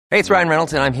Hey, it's Ryan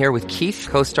Reynolds, and I'm here with Keith,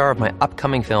 co-star of my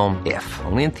upcoming film, If,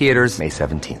 only in theaters May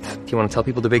 17th. Do you want to tell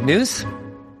people the big news?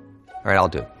 All right, I'll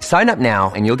do it. Sign up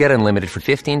now and you'll get unlimited for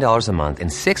 $15 a month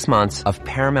and 6 months of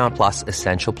Paramount Plus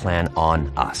Essential Plan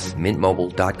on us.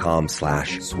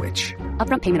 MintMobile.com/switch.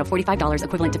 Upfront payment of $45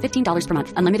 equivalent to $15 per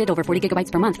month. Unlimited over 40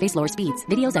 gigabytes per month. Face lower speeds.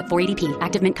 Videos at 480p.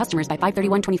 Active Mint customers by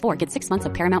 531.24 get 6 months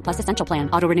of Paramount Plus Essential Plan.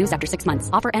 Auto renews after 6 months.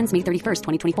 Offer ends May 31st,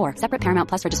 2024. Separate Paramount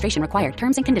Plus registration required.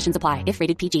 Terms and conditions apply if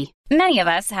rated PG. Many of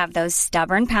us have those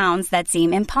stubborn pounds that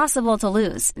seem impossible to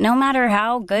lose, no matter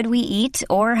how good we eat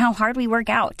or how hard we work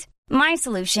out. My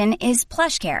solution is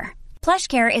PlushCare.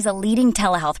 PlushCare is a leading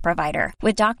telehealth provider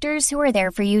with doctors who are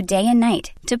there for you day and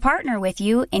night to partner with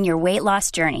you in your weight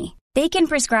loss journey. They can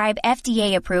prescribe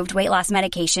FDA-approved weight loss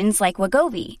medications like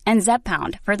Wegovy and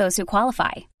Zepbound for those who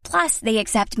qualify. Plus, they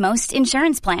accept most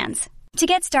insurance plans. To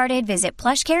get started, visit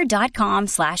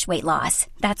plushcare.com/weightloss.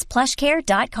 That's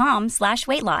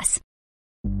plushcare.com/weightloss.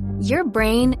 Your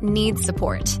brain needs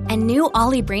support, and new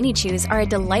Ollie Brainy Chews are a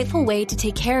delightful way to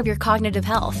take care of your cognitive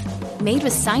health. Made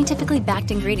with scientifically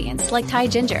backed ingredients like Thai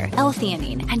ginger,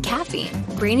 L-theanine, and caffeine,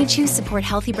 Brainy Chews support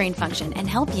healthy brain function and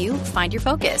help you find your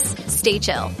focus, stay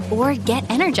chill, or get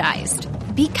energized.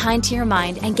 Be kind to your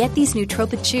mind and get these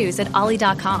nootropic chews at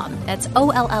ollie.com. That's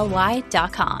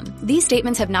OLLY.com. These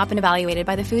statements have not been evaluated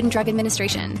by the Food and Drug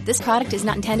Administration. This product is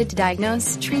not intended to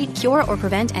diagnose, treat, cure, or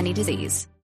prevent any disease.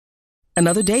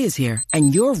 Another day is here,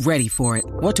 and you're ready for it.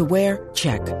 What to wear?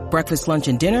 Check. Breakfast, lunch,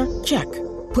 and dinner? Check.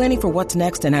 Planning for what's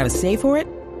next and how to save for it?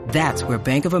 That's where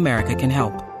Bank of America can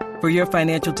help. For your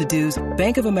financial to-dos,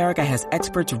 Bank of America has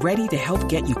experts ready to help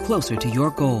get you closer to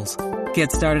your goals.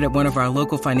 Get started at one of our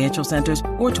local financial centers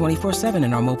or 24/7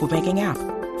 in our mobile banking app.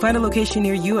 Find a location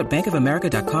near you at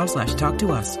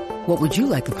bankofamerica.com/talktous. What would you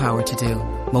like the power to do?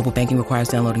 Mobile banking requires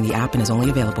downloading the app and is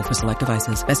only available for select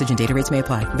devices. Message and data rates may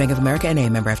apply. Bank of America N.A.,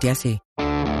 member FDIC.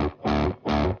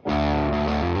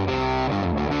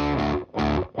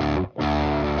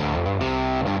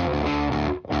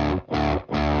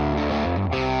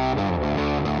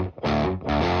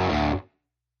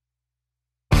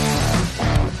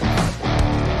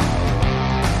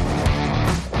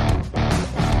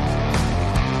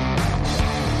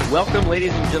 Welcome,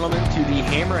 ladies and gentlemen, to the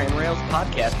Hammer and Rails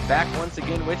podcast. Back once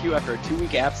again with you after a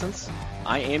 2-week absence.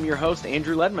 I am your host,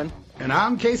 Andrew Ledman. And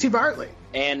I'm Casey Bartley.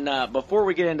 And before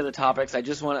we get into the topics, I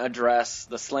just want to address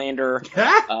the slander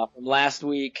from last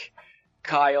week.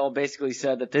 Kyle basically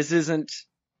said that this isn't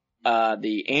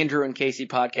the Andrew and Casey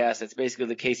podcast. It's basically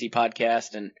the Casey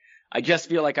podcast. And I just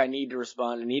feel like I need to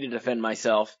respond. I need to defend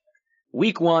myself.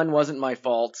 Week 1 wasn't my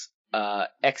fault.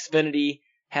 Xfinity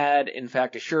had, in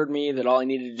fact, assured me that all I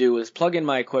needed to do was plug in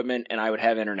my equipment and I would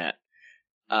have internet.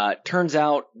 Turns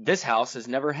out this house has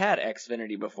never had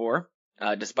Xfinity before,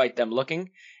 despite them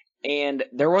looking. And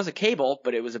there was a cable,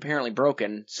 but it was apparently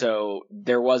broken, so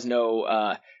there was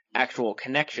no actual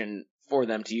connection for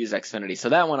them to use Xfinity. So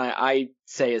that one I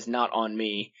say is not on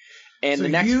me. And so the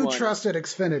next you one, trusted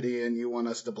Xfinity and you want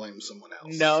us to blame someone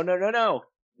else. No.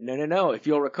 If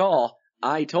you'll recall,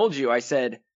 I told you, I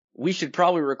said, we should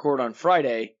probably record on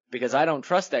Friday because I don't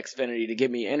trust Xfinity to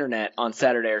give me internet on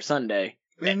Saturday or Sunday.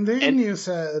 And then you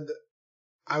said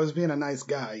I was being a nice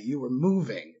guy. You were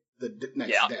moving the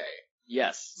next day.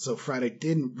 Yes. So Friday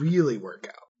didn't really work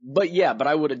out. But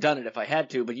I would have done it if I had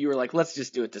to. But you were like, let's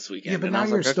just do it this weekend. Yeah, but and now I was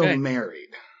you're like, still okay.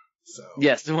 married. So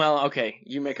Yes, well, okay.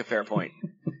 You make a fair point.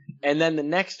 And then the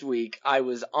next week, I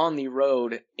was on the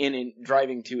road in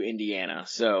driving to Indiana.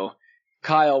 So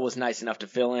Kyle was nice enough to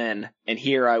fill in, and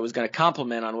here I was going to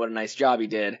compliment on what a nice job he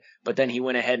did, but then he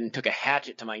went ahead and took a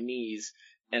hatchet to my knees,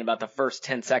 and about the first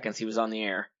 10 seconds he was on the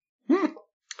air.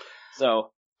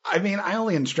 So, I mean, I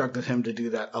only instructed him to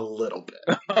do that a little bit.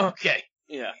 Okay,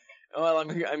 yeah. Well,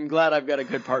 I'm glad I've got a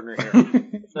good partner here.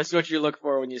 That's what you look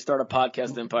for when you start a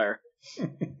podcast empire.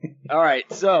 All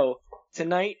right, so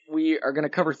tonight we are going to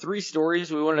cover 3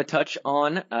 stories we wanted to touch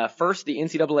on. First, the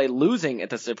NCAA losing at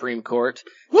the Supreme Court.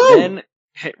 Woo! Then,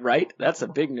 right, that's a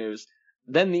big news.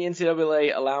 Then the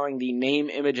NCAA allowing the name,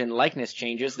 image, and likeness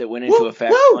changes that went into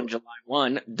effect on July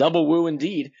 1. Double woo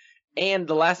indeed. And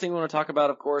the last thing we want to talk about,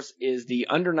 of course, is the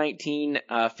Under-19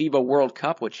 FIBA World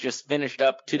Cup, which just finished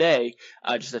up today,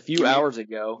 just a few hours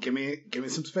ago. Give me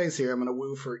some space here. I'm going to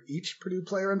woo for each Purdue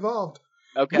player involved.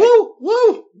 Okay. Woo!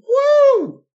 Woo!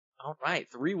 Woo! All right,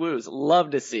 3 woos. Love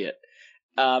to see it.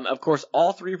 Of course,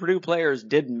 all 3 Purdue players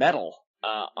did medal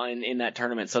in that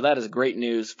tournament, so that is great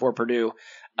news for Purdue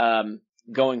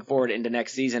going forward into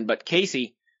next season. But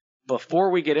Casey,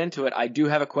 before we get into it, I do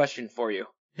have a question for you.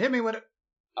 Hit me with it.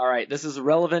 All right, this is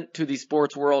relevant to the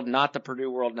sports world, not the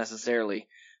Purdue world necessarily.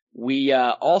 We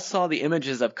all saw the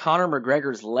images of Conor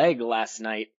McGregor's leg last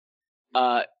night.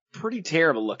 Pretty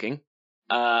terrible looking.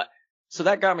 So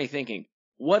that got me thinking,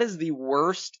 what is the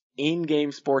worst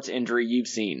in-game sports injury you've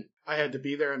seen? I had to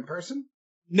be there in person?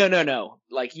 No.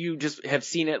 Like, you just have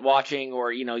seen it watching,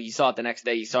 or, you saw it the next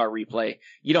day, you saw a replay.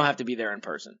 You don't have to be there in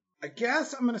person. I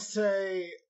guess I'm going to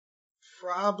say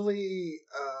probably,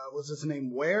 was his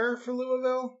name Ware for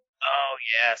Louisville? Oh,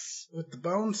 yes. With the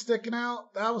bone sticking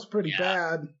out? That was pretty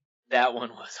bad. That one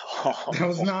was awful. That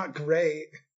was not great.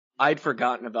 I'd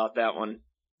forgotten about that one.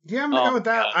 Yeah, I'm going to go with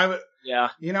that. Yeah.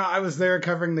 I was there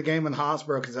covering the game when Haas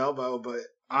broke his elbow, but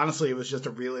honestly, it was just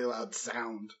a really loud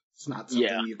sound. It's not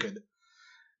something you could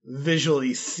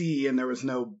visually see, and there was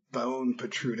no bone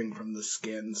protruding from the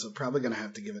skin, so probably going to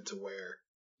have to give it to Ware.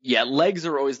 Yeah, legs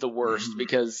are always the worst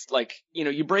because,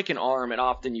 you break an arm and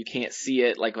often you can't see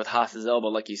it, like with Haas's elbow,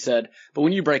 like you said. But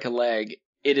when you break a leg,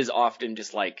 it is often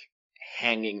just,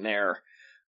 hanging there.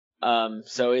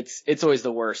 So it's always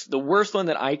the worst. The worst one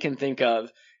that I can think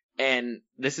of, and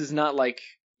this is not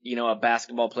a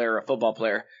basketball player or a football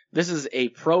player. This is a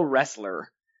pro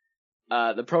wrestler.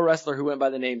 The pro wrestler who went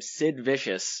by the name Sid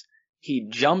Vicious. He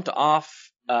jumped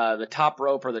off the top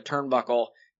rope or the turnbuckle,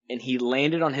 and he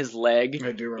landed on his leg.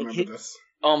 I do remember this.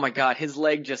 Oh my god, his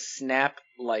leg just snapped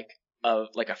like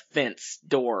a fence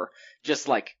door, just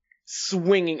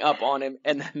swinging up on him,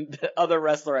 and then the other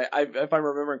wrestler, if I'm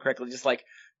remembering correctly, just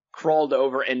crawled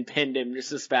over and pinned him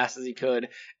just as fast as he could,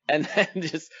 and then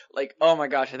just oh my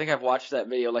gosh, I think I've watched that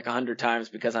video 100 times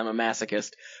because I'm a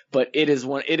masochist, but it is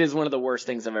one of the worst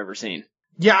things I've ever seen.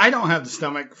 Yeah, I don't have the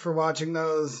stomach for watching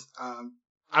those.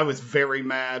 I was very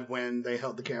mad when they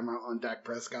held the camera on Dak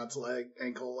Prescott's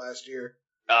ankle last year.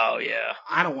 Oh, yeah.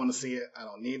 I don't want to see it. I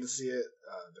don't need to see it.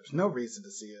 There's no reason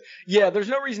to see it. Yeah, there's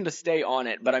no reason to stay on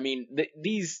it. But I mean,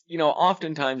 these,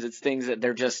 oftentimes it's things that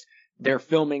they're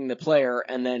filming the player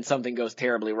and then something goes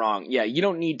terribly wrong. Yeah, you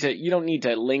don't need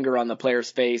to linger on the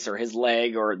player's face or his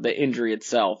leg or the injury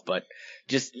itself. But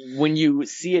just when you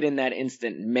see it in that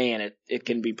instant, man, it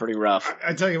can be pretty rough.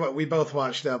 I tell you what, we both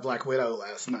watched Black Widow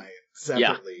last night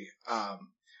separately. Yeah.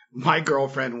 My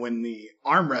girlfriend, when the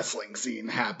arm wrestling scene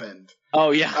happened,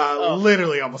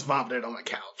 literally almost vomited on the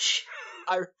couch.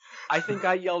 I think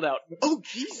I yelled out, "Oh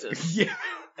Jesus!" Yeah.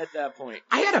 At that point,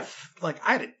 I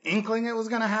had an inkling it was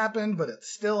going to happen, but it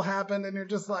still happened, and you're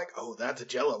just like, "Oh, that's a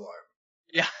Jello arm."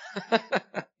 Yeah.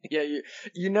 Yeah.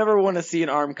 You never want to see an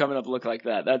arm coming up look like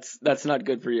that. That's not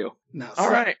good for you. No. All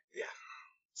right. Yeah.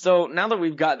 So now that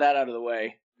we've got that out of the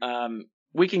way,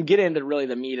 we can get into really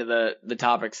the meat of the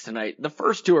topics tonight. The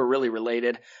first two are really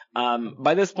related.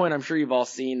 By this point, I'm sure you've all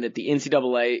seen that the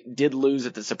NCAA did lose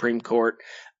at the Supreme Court.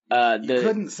 You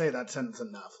couldn't say that sentence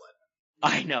enough.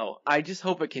 I know. I just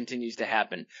hope it continues to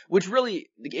happen. Which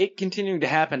really, it continuing to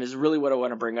happen is really what I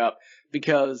want to bring up.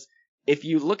 Because if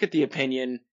you look at the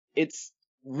opinion, it's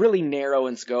really narrow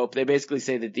in scope. They basically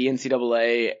say that the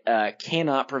NCAA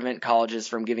cannot prevent colleges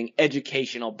from giving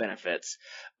educational benefits.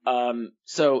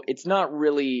 So it's not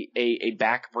really a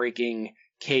backbreaking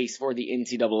case for the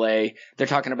NCAA. They're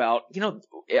talking about,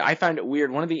 I find it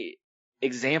weird. One of the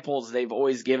examples they've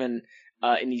always given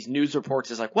in these news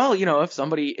reports is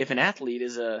if an athlete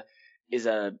is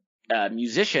a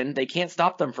musician, they can't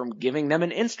stop them from giving them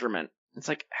an instrument. It's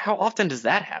how often does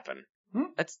that happen?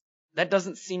 That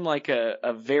doesn't seem like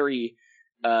a very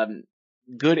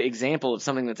good example of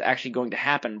something that's actually going to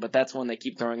happen, but that's one they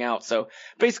keep throwing out. So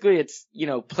basically it's,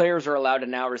 players are allowed to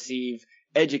now receive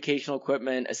educational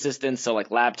equipment, assistance, so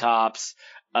laptops,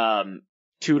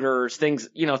 tutors, things,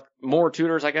 more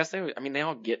tutors, I guess. They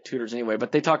all get tutors anyway,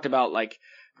 but they talked about,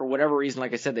 for whatever reason,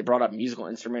 like I said, they brought up musical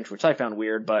instruments, which I found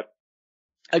weird, but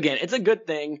again, it's a good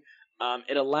thing.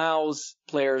 It allows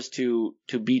players to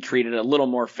be treated a little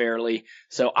more fairly.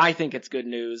 So I think it's good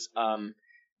news.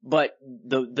 But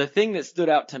the thing that stood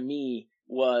out to me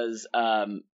was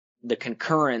the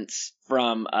concurrence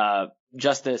from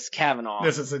Justice Kavanaugh.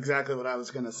 This is exactly what I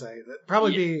was going to say. That'd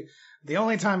probably be the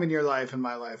only time in your life and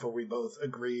my life where we both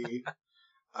agree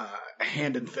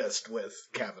hand and fist with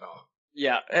Kavanaugh.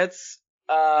 Yeah, it's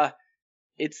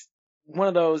one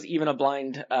of those, even a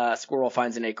blind squirrel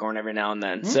finds an acorn every now and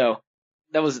then. Mm-hmm. So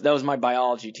that was my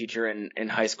biology teacher in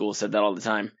high school said that all the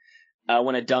time.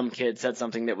 When a dumb kid said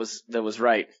something that was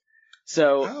right.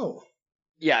 So,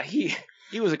 yeah, he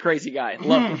was a crazy guy.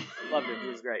 Loved him. He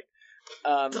was great.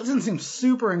 Doesn't seem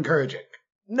super encouraging.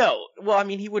 No. Well,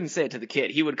 he wouldn't say it to the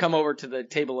kid. He would come over to the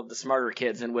table of the smarter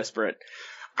kids and whisper it.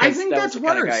 I think that's the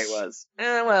worse. Kind of guy he was.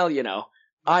 Well,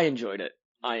 I enjoyed it.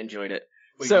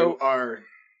 Well, so you are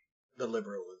the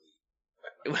liberal.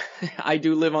 I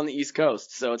do live on the East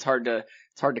Coast, so it's hard to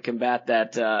combat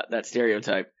that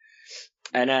stereotype.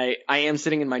 And I am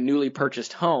sitting in my newly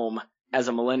purchased home as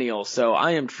a millennial, so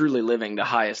I am truly living the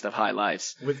highest of high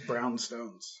lives. With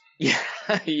brownstones. Yeah,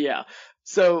 yeah.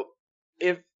 So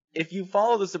if you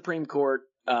follow the Supreme Court,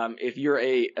 if you're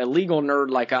a legal nerd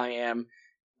like I am,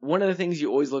 one of the things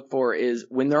you always look for is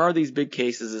when there are these big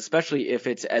cases, especially if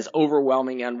it's as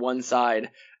overwhelming on one side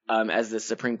as the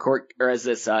Supreme Court or as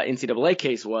this NCAA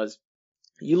case was,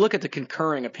 you look at the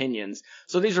concurring opinions.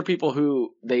 So these are people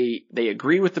who they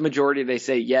agree with the majority. They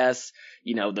say, yes,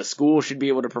 the school should be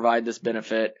able to provide this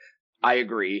benefit. I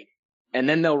agree. And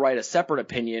then they'll write a separate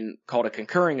opinion called a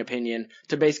concurring opinion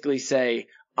to basically say,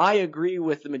 I agree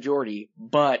with the majority,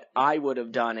 but I would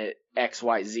have done it X,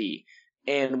 Y, Z.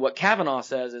 And what Kavanaugh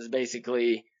says is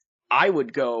basically, I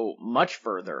would go much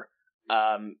further.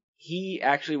 He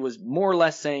actually was more or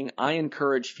less saying, I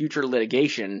encourage future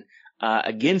litigation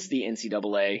against the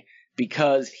NCAA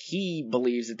because he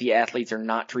believes that the athletes are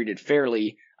not treated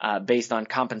fairly based on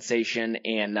compensation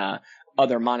and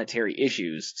other monetary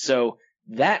issues. So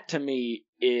that to me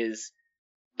is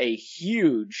a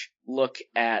huge look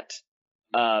at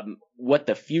what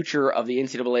the future of the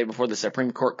NCAA before the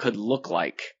Supreme Court could look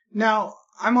like. Now,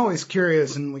 I'm always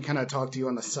curious, and we kind of talked to you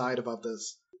on the side about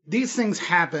this. These things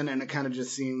happen, and it kind of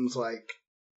just seems like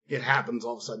it happens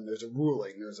all of a sudden. There's a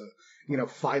ruling, there's a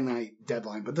finite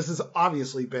deadline. But this has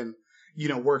obviously been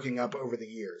working up over the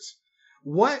years.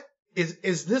 What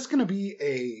is this going to be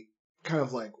a kind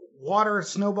of like water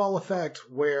snowball effect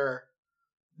where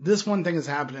this one thing is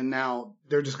happening now,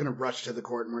 they're just going to rush to the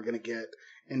court, and we're going to get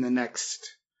in the next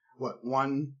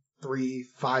 1, 3,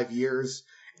 5 years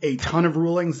a ton of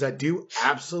rulings that do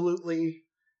absolutely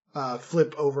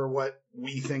flip over what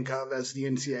we think of as the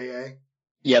NCAA?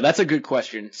 Yeah, that's a good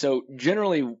question. So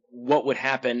generally what would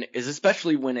happen is,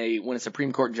 especially when a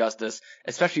Supreme Court justice,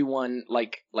 especially one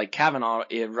like Kavanaugh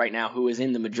right now, who is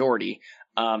in the majority,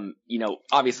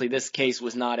 obviously this case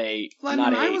was not a...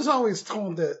 I was always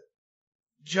told that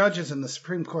judges in the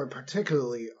Supreme Court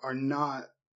particularly are not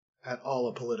at all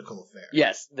a political affair.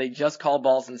 Yes, they just call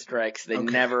balls and strikes. They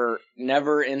never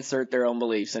insert their own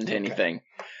beliefs into anything.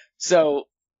 So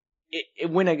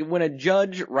when a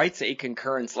judge writes a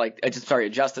concurrence a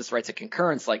justice writes a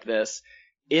concurrence like this,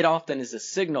 it often is a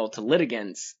signal to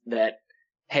litigants that,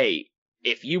 hey,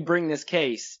 if you bring this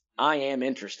case, I am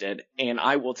interested and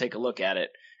I will take a look at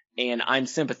it. And I'm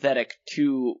sympathetic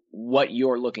to what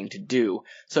you're looking to do.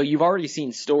 So you've already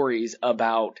seen stories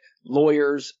about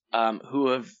lawyers who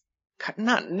have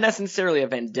not necessarily a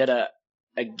vendetta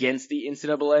against the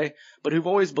NCAA, but who've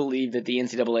always believed that the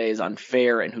NCAA is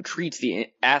unfair and who treats the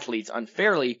athletes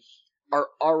unfairly are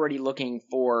already looking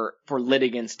for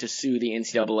litigants to sue the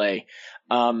NCAA.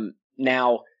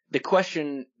 Now, the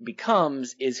question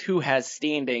becomes is who has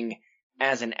standing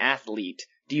as an athlete.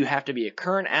 Do you have to be a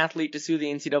current athlete to sue the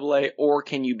NCAA, or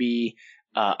can you be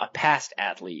a past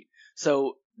athlete?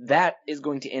 So that is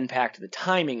going to impact the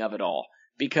timing of it all,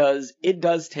 because it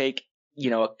does take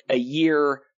a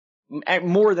year,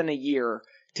 more than a year,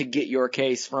 to get your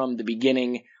case from the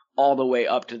beginning all the way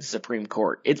up to the Supreme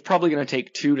Court. It's probably going to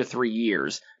take 2 to 3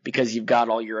 years because you've got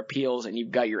all your appeals and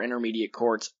you've got your intermediate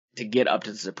courts to get up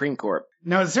to the Supreme Court.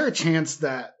 Now, is there a chance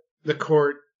that the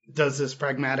court does this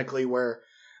pragmatically where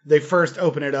they first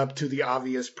open it up to the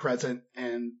obvious present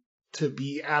and to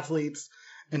be athletes,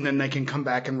 and then they can come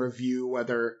back and review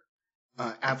whether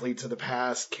athletes of the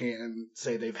past can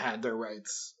say they've had their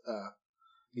rights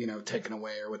taken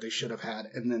away or what they should have had,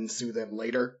 and then sue them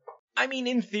later? I mean,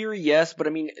 in theory, yes, but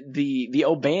I mean, the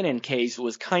O'Bannon case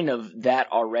was kind of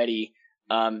that already.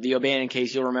 The O'Bannon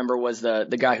case, you'll remember, was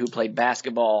the guy who played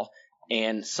basketball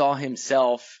and saw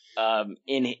himself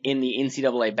in the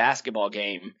NCAA basketball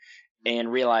game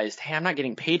and realized, hey, I'm not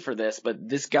getting paid for this, but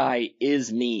this guy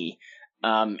is me.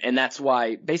 And that's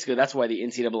why the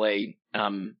NCAA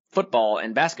football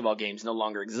and basketball games no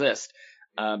longer exist.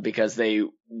 Because they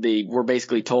were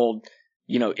basically told,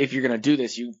 if you're going to do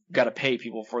this, you've got to pay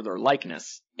people for their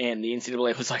likeness. And the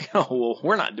NCAA was like, oh, well,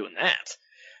 we're not doing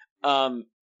that.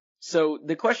 So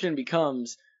the question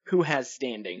becomes, who has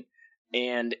standing?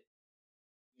 And,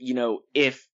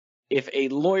 if a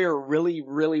lawyer really,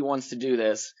 really wants to do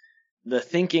this, the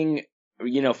thinking,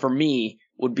 for me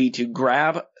would be to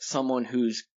grab someone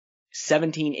who's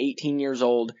 17, 18 years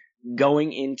old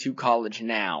going into college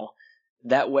now.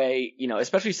 That way,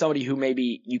 especially somebody who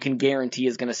maybe you can guarantee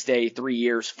is going to stay 3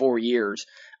 years, 4 years,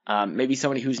 maybe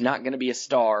somebody who's not going to be a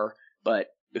star, but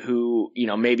who,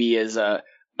 maybe is a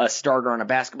starter on a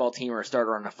basketball team or a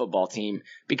starter on a football team.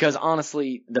 Because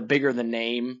honestly, the bigger the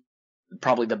name,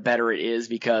 probably the better it is,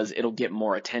 because it'll get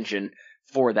more attention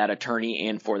for that attorney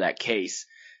and for that case.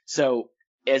 So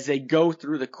as they go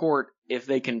through the court, if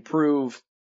they can prove,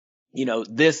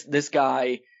 this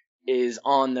guy is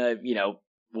on the,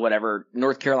 whatever,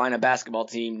 North Carolina basketball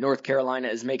team, North Carolina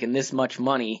is making this much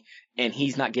money and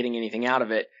he's not getting anything out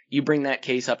of it. You bring that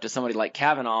case up to somebody like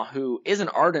Kavanaugh, who is an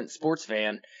ardent sports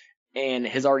fan and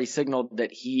has already signaled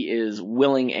that he is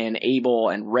willing and able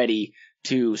and ready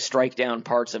to strike down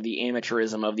parts of the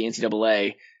amateurism of the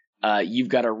NCAA. You've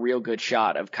got a real good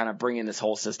shot of kind of bringing this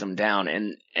whole system down.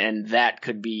 And that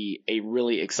could be a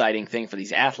really exciting thing for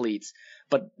these athletes.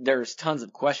 But there's tons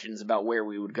of questions about where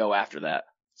we would go after that.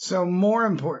 So more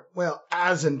important,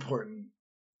 as important.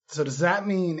 So does that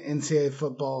mean NCAA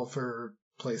football for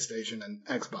PlayStation and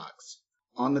Xbox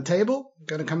on the table?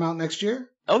 Going to come out next year?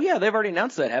 Oh yeah, they've already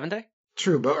announced that, haven't they?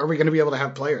 True, but are we going to be able to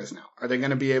have players now? Are they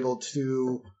going to be able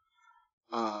to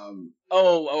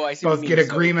I see. Both get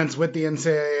agreements with the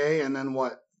NCAA and then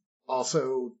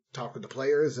also talk with the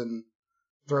players and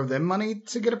throw them money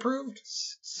to get approved?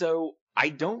 So I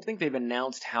don't think they've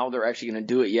announced how they're actually going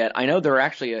to do it yet. I know there are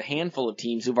actually a handful of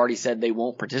teams who've already said they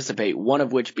won't participate, one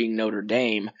of which being Notre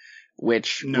Dame,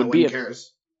 which no would be one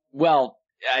cares. Well,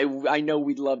 I know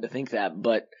we'd love to think that,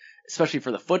 but especially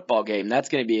for the football game, that's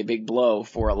going to be a big blow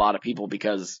for a lot of people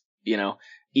because,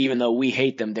 even though we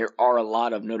hate them, there are a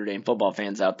lot of Notre Dame football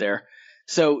fans out there.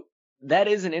 So that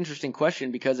is an interesting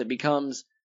question because it becomes,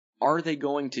 are they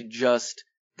going to just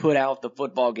put out the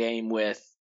football game with,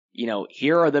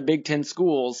 here are the Big Ten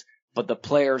schools, but the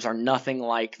players are nothing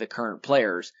like the current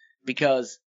players?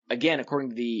 Because, again, according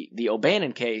to the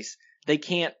O'Bannon case, they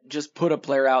can't just put a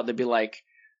player out that be like,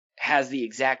 has the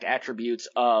exact attributes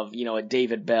of, a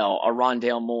David Bell, a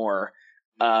Rondale Moore,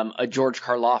 a George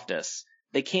Karlaftis.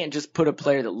 They can't just put a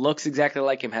player that looks exactly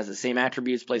like him, has the same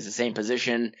attributes, plays the same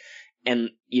position, and,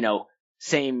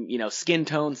 same, skin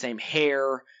tone, same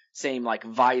hair, same like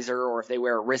visor, or if they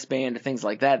wear a wristband, things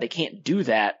like that. They can't do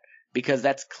that because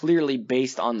that's clearly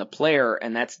based on the player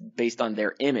and that's based on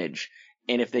their image.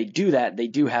 And if they do that, they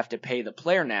do have to pay the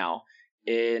player now.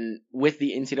 And with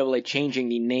the NCAA changing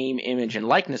the name, image, and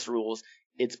likeness rules,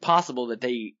 it's possible that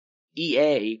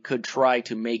EA could try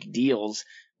to make deals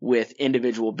with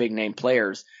individual big name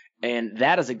players. And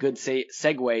that is a good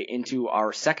segue into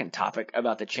our second topic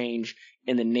about the change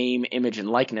in the name, image, and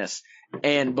likeness.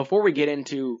 And before we get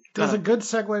into... Does a good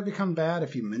segue become bad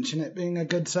if you mention it being a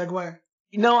good segue?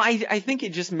 No, I think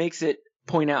it just makes it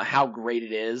point out how great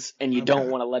it is, and you don't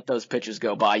want to let those pitches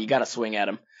go by. You got to swing at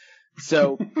them.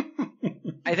 So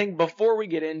I think before we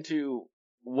get into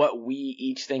what we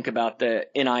each think about the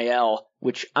NIL,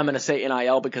 which I'm going to say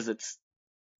NIL because it's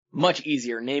much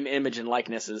easier. Name, image, and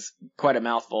likeness is quite a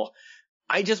mouthful.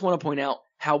 I just want to point out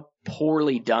how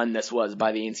poorly done this was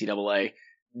by the NCAA.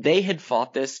 They had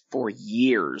fought this for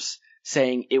years,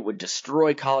 saying it would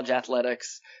destroy college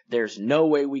athletics. There's no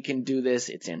way we can do this.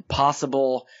 It's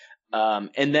impossible.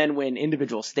 And then when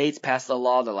individual states pass the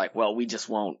law, they're like, well, we just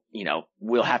won't,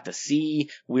 we'll have to see.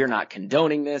 We're not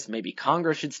condoning this. Maybe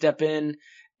Congress should step in.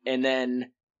 And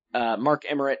then Mark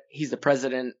Emmert, he's the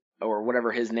president or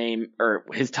whatever his name or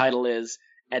his title is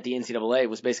at the NCAA,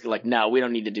 was basically like, no, we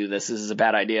don't need to do this. This is a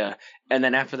bad idea. And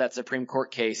then after that Supreme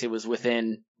Court case, it was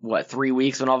within, 3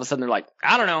 weeks when all of a sudden they're like,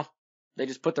 I don't know. They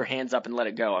just put their hands up and let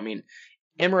it go. I mean,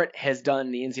 Emmert has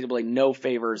done the NCAA no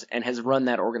favors and has run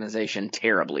that organization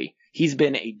terribly. He's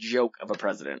been a joke of a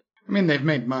president. I mean, they've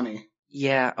made money.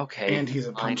 Yeah, okay. And he's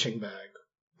a punching bag.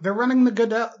 They're running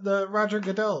the Roger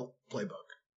Goodell playbook.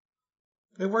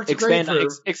 It works great for...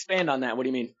 Expand on that. What do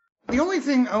you mean? The only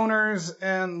thing owners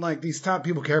and these top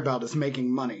people care about is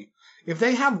making money. If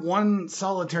they have one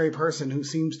solitary person who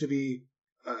seems to be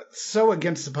so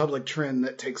against the public trend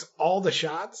that takes all the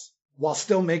shots while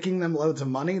still making them loads of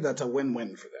money, that's a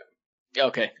win-win for them.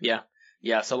 Okay, yeah.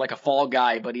 Yeah, so like a fall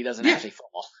guy, but he doesn't actually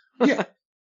fall. Yeah.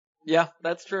 Yeah,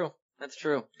 that's true. That's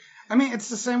true. I mean, it's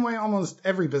the same way almost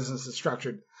every business is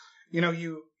structured.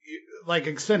 You like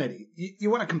Xfinity. You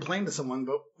want to complain to someone,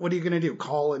 but what are you going to do?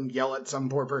 Call and yell at some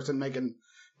poor person making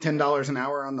 $10 an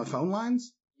hour on the phone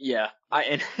lines? Yeah.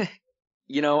 I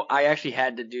actually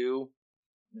had to do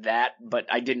that, but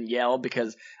I didn't yell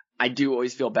because I do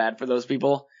always feel bad for those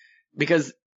people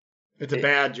because it's a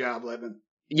bad job, Levin.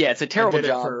 Yeah, it's a terrible I did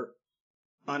job. It for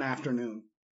an afternoon.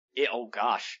 Oh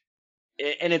gosh.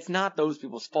 And it's not those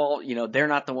people's fault. They're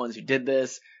not the ones who did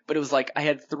this, but it was like I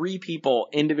had 3 people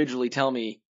individually tell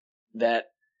me that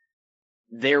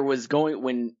there was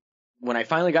when I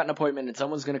finally got an appointment and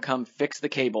someone's going to come fix the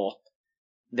cable,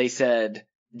 they said,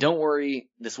 don't worry,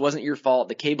 this wasn't your fault.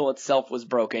 The cable itself was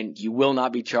broken. You will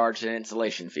not be charged an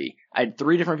installation fee. I had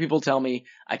 3 different people tell me.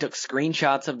 I took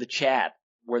screenshots of the chat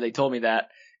where they told me that.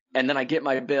 And then I get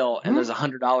my bill, and there's a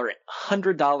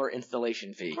 $100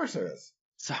 installation fee. Of course there is.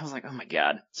 So I was like, oh my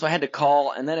God. So I had to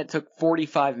call, and then it took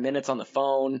 45 minutes on the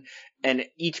phone, and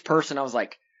each person I was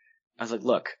like,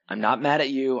 look, I'm not mad at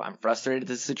you. I'm frustrated at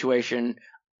this situation.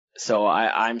 So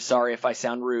I'm sorry if I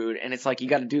sound rude. And it's like, you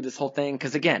got to do this whole thing.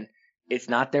 Cause again, it's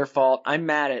not their fault. I'm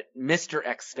mad at Mr.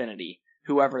 Xfinity,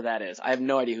 whoever that is. I have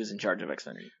no idea who's in charge of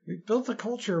Xfinity. We've built a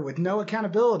culture with no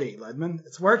accountability, Ledman.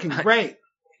 It's working great.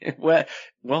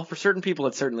 Well, for certain people,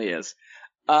 it certainly is.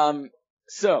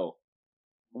 So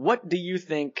what do you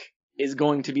think is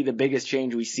going to be the biggest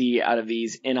change we see out of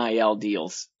these NIL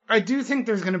deals? I do think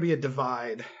there's going to be a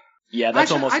divide. Yeah,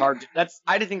 that's almost hard.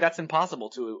 I think that's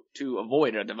impossible to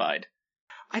avoid a divide.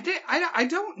 I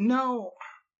don't know.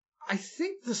 I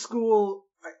think the school.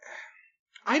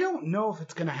 I don't know if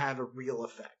it's going to have a real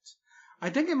effect. I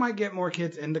think it might get more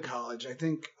kids into college. I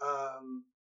think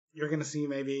you're going to see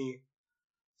maybe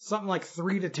something like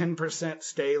 3 to 10%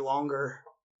 stay longer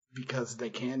because they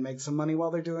can make some money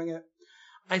while they're doing it.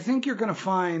 I think you're going to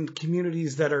find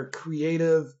communities that are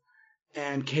creative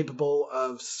and capable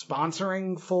of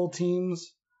sponsoring full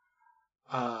teams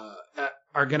are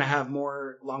going to have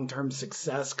more long-term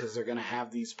success because they're going to have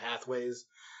these pathways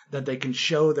that they can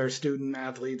show their student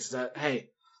athletes that, hey,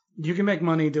 you can make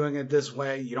money doing it this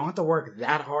way. You don't have to work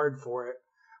that hard for it.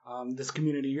 This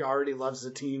community already loves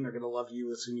the team. They're going to love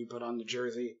you as soon as you put on the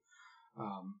jersey.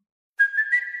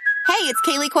 Hey, it's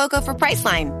Kaylee Cuoco for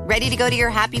Priceline. Ready to go to your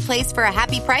happy place for a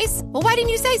happy price? Well, why didn't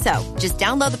you say so? Just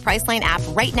download the Priceline app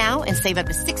right now and save up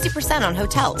to 60% on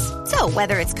hotels. So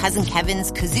whether it's Cousin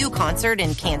Kevin's Kazoo Concert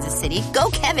in Kansas City,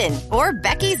 go Kevin, or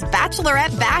Becky's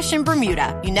Bachelorette Bash in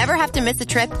Bermuda, you never have to miss a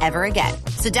trip ever again.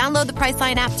 So download the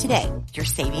Priceline app today. Your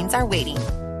savings are waiting.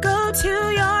 Go to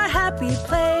your happy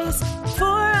place for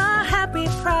a happy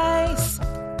price.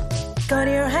 Go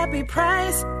to your happy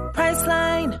price,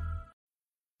 Priceline.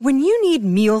 When you need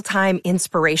mealtime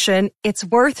inspiration, it's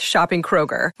worth shopping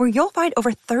Kroger, where you'll find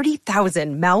over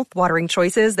 30,000 mouth-watering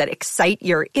choices that excite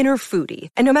your inner foodie.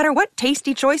 And no matter what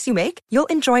tasty choice you make, you'll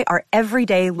enjoy our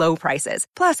everyday low prices,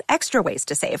 plus extra ways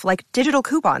to save, like digital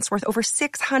coupons worth over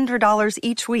 $600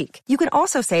 each week. You can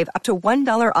also save up to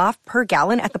 $1 off per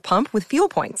gallon at the pump with fuel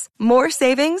points. More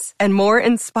savings and more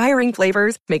inspiring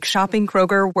flavors make shopping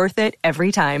Kroger worth it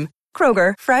every time.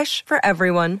 Kroger, fresh for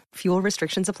everyone. Fuel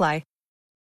restrictions apply.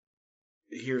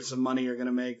 Here's some money you're going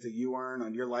to make that you earn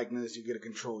on your likeness. You get to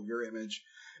control your image.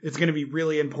 It's going to be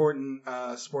really important.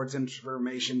 Sports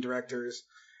information directors,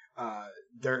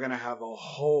 they're going to have a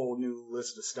whole new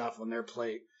list of stuff on their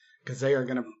plate because they are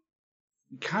going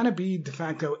to kind of be de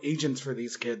facto agents for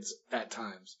these kids at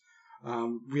times.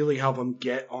 Really help them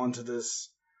get onto this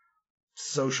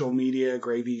social media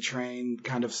gravy train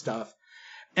kind of stuff.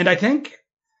 And I think,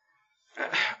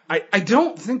 I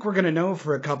don't think we're going to know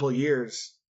for a couple of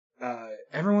years.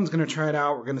 Everyone's going to try it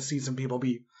out. We're going to see some people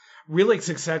be really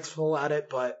successful at it,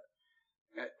 but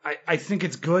I think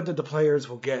it's good that the players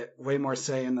will get way more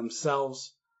say in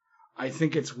themselves. I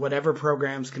think it's whatever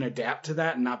programs can adapt to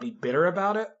that and not be bitter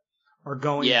about it are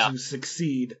going to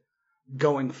succeed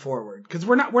going forward. Because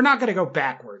we're not going to go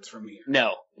backwards from here.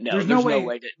 No. There's no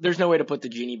way to put the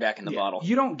genie back in the bottle.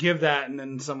 You don't give that and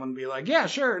then someone be like, yeah,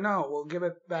 sure, no, we'll give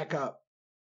it back up.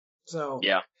 So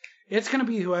it's going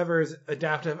to be whoever is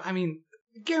adaptive. I mean,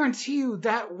 guarantee you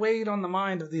that weighed on the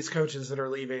mind of these coaches that are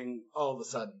leaving all of a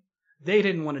sudden. They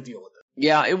didn't want to deal with it.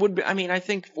 Yeah, it would be. I mean, I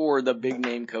think for the big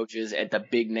name coaches at the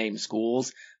big name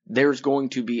schools, there's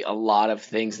going to be a lot of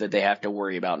things that they have to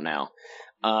worry about now.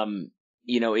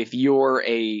 If you're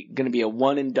going to be a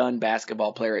one and done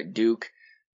basketball player at Duke,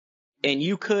 and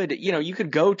you could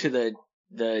go to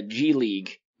the G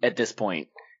League at this point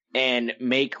and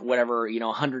make whatever,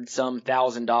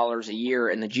 $100,000 a year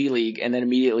in the G League and then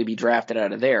immediately be drafted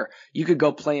out of there. You could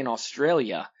go play in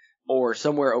Australia or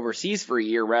somewhere overseas for a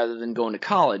year rather than going to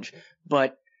college.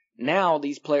 But now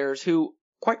these players who,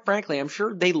 quite frankly, I'm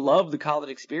sure they love the college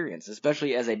experience,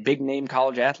 especially as a big name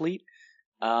college athlete.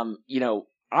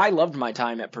 I loved my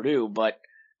time at Purdue, but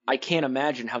I can't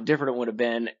imagine how different it would have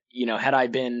been, had I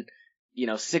been,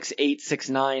 6'8",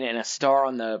 6'9", and a star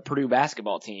on the Purdue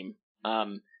basketball team.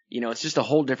 It's just a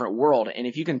whole different world. And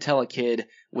if you can tell a kid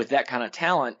with that kind of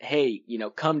talent, hey,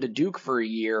 come to Duke for a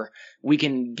year, we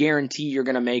can guarantee you're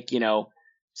going to make,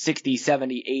 60,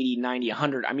 70, 80, 90,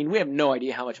 100. I mean, we have no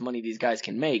idea how much money these guys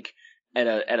can make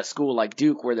at a school like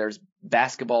Duke where there's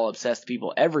basketball obsessed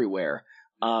people everywhere.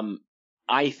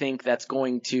 I think that's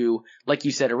going to, like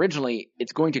you said originally,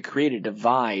 it's going to create a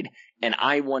divide. And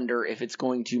I wonder if it's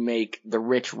going to make the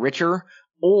rich richer,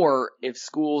 or if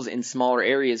schools in smaller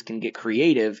areas can get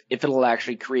creative, if it'll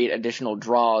actually create additional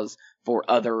draws for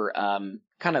other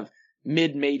kind of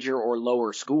mid-major or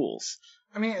lower schools.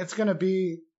 I mean, it's going to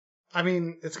be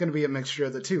a mixture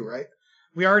of the two, right?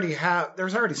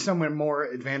 There's already so many more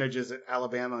advantages at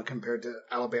Alabama compared to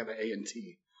Alabama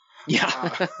A&T.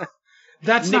 Yeah.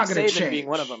 That's Nick not going to Saban change. being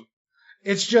one of them.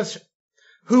 It's just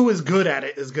who is good at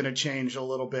it is going to change a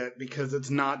little bit because it's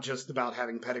not just about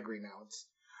having pedigree now. It's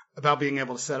about being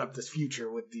able to set up this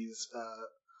future with these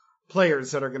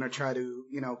players that are going to try to,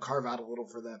 carve out a little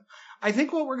for them. I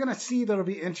think what we're going to see that'll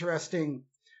be interesting,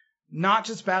 not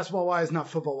just basketball-wise, not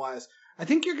football-wise, I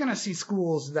think you're going to see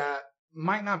schools that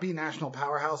might not be national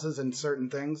powerhouses in certain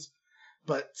things,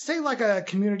 but say like a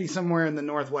community somewhere in the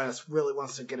Northwest really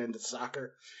wants to get into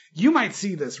soccer. You might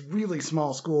see this really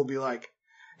small school be like,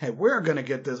 hey, we're going to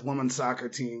get this women's soccer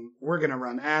team. We're going to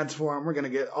run ads for them. We're going to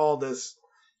get all this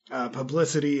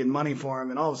publicity and money for them.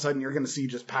 And all of a sudden you're going to see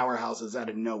just powerhouses out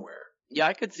of nowhere. Yeah,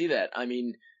 I could see that. I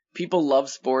mean, people love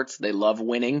sports. They love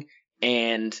winning.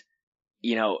 And,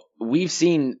 we've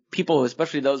seen people,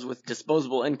 especially those with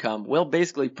disposable income, will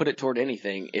basically put it toward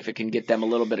anything if it can get them a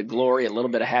little bit of glory, a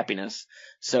little bit of happiness.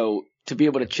 So to be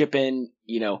able to chip in,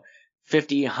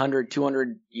 50, 100,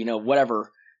 200,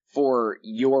 whatever for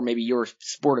your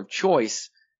sport of choice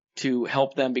to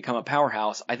help them become a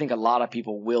powerhouse, I think a lot of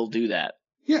people will do that.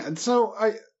 Yeah, and so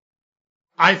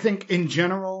I think in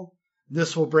general,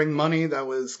 this will bring money that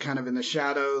was kind of in the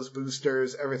shadows,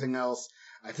 boosters, everything else.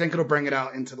 I think it'll bring it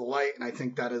out into the light, and I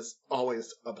think that is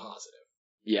always a positive.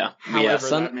 Yeah. However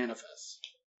that manifests.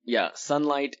 Yeah,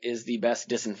 sunlight is the best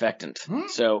disinfectant.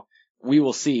 So we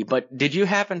will see. But did you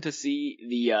happen to see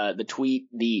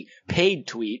the paid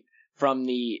tweet from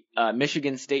the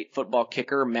Michigan State football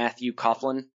kicker, Matthew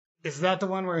Coughlin? Is that the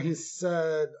one where he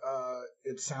said,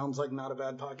 it sounds like not a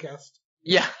bad podcast?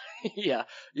 Yeah.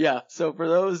 Yeah. So for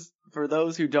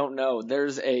those who don't know,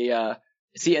 there's a,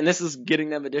 and this is getting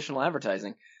them additional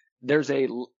advertising. There's a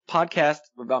podcast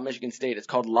about Michigan State. It's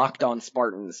called Locked On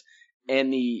Spartans.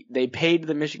 And they paid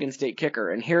the Michigan State kicker.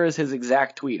 And here is his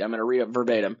exact tweet. I'm going to read it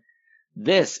verbatim.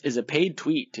 This is a paid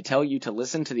tweet to tell you to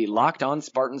listen to the Locked On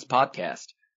Spartans podcast.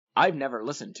 I've never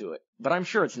listened to it, but I'm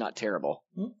sure it's not terrible.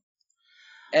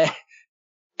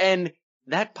 And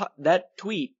that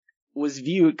tweet was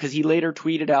viewed, because he later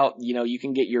tweeted out, you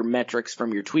can get your metrics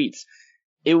from your tweets.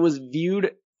 It was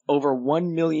viewed over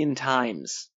 1 million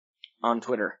times on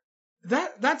Twitter.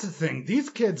 That's the thing. These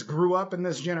kids grew up in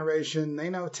this generation. They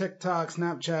know TikTok,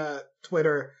 Snapchat,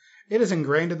 Twitter. It is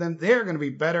ingrained in them. They're going to be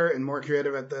better and more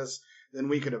creative at this than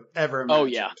we could have ever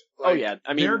imagined. Oh yeah.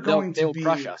 I mean, they'll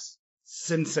crush us.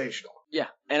 Sensational. Yeah.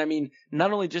 And I mean,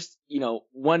 not only just,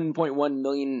 1.1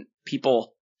 million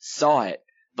people saw it,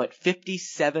 but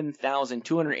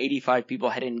 57,285 people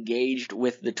had engaged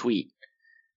with the tweet.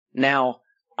 Now,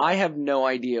 I have no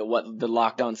idea what the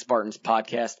Locked On Spartans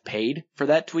podcast paid for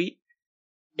that tweet.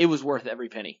 It was worth every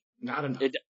penny. Not enough.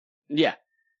 Yeah.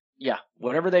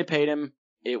 Whatever they paid him,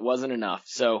 it wasn't enough.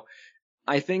 So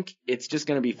I think it's just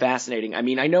going to be fascinating. I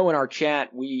mean, I know in our chat,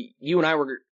 you and I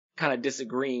were kind of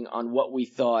disagreeing on what we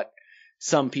thought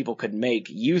some people could make.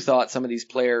 You thought some of these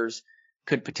players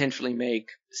could potentially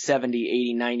make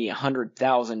 $70, $80, $90,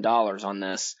 $100,000 on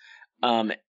this.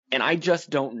 And I just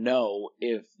don't know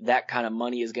if that kind of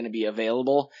money is going to be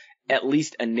available, at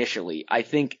least initially. I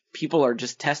think people are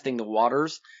just testing the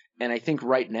waters. And I think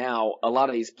right now, a lot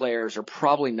of these players are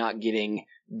probably not getting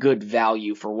good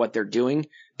value for what they're doing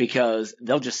because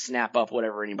they'll just snap up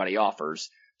whatever anybody offers.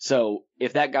 So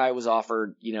if that guy was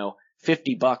offered,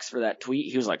 $50 for that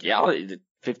tweet, he was like, yeah,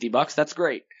 $50, that's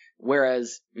great.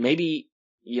 Whereas maybe,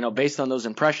 based on those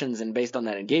impressions and based on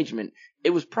that engagement, it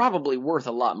was probably worth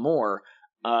a lot more.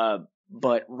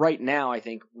 But right now, I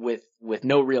think with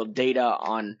no real data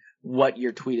on what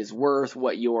your tweet is worth,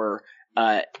 what your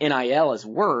NIL is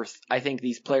worth, I think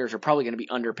these players are probably going to be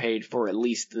underpaid for at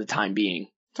least the time being.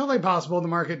 Totally possible. The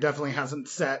market definitely hasn't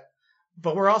set,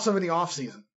 but we're also in the off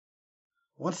season.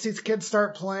 Once these kids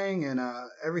start playing and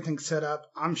everything's set up,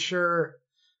 I'm sure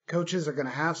coaches are going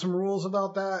to have some rules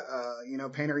about that.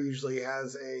 Painter usually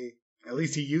has at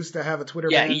least he used to have a Twitter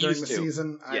ban during the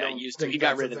season. I don't think he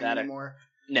got rid of that anymore.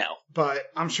 No. But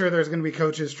I'm sure there's going to be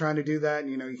coaches trying to do that.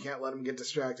 And, you can't let them get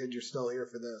distracted. You're still here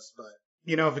for this. But,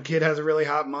 if a kid has a really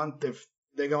hot month, if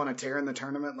they go on a tear in the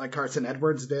tournament like Carson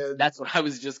Edwards did. That's what I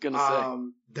was just going to say.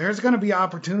 There's going to be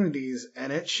opportunities,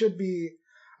 and it should be,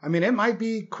 it might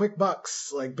be quick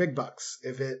bucks, like big bucks,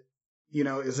 if it,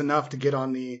 is enough to get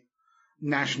on the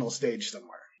national stage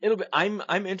somewhere. It'll be,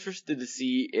 I'm interested to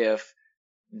see if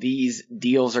these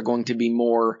deals are going to be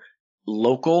more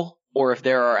local or if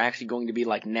there are actually going to be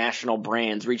like national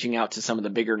brands reaching out to some of the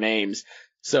bigger names.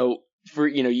 So for,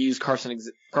 you use Carson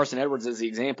Edwards as the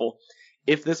example.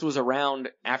 if this was around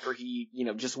after he,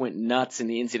 just went nuts in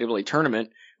the NCAA tournament,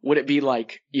 would it be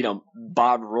like,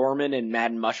 Bob Rohrman and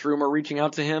Madden Mushroom are reaching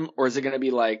out to him? Or is it going to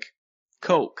be like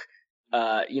Coke,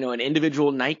 an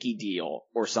individual Nike deal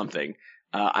or something?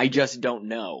 I just don't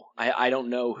know. I don't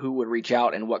know who would reach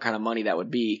out and what kind of money that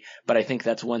would be, but I think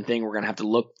that's one thing we're going to have to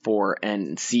look for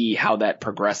and see how that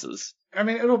progresses. I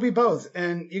mean, it'll be both.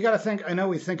 And you got to think, I know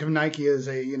we think of Nike as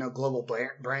a, global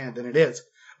brand, and it is,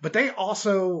 but they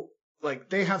also,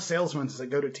 they have salesmen that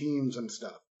go to teams and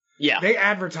stuff. Yeah. They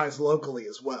advertise locally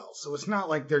as well. So it's not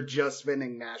like they're just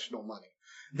spending national money.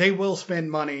 They will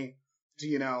spend money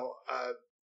to,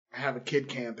 have a kid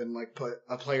camp and put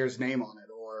a player's name on it,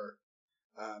 or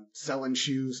selling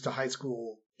shoes to high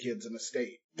school kids in the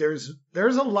state. There's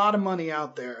a lot of money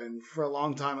out there, and for a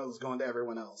long time it was going to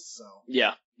everyone else. So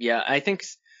yeah. I think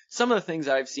some of the things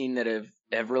I've seen that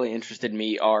have really interested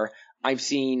me are I've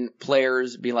seen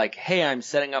players be like, "Hey, I'm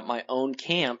setting up my own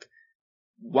camp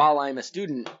while I'm a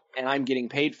student, and I'm getting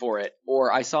paid for it."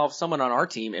 Or I saw someone on our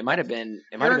team. It might have been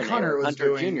Eric Hunter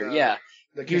Jr. Yeah,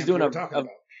 he was doing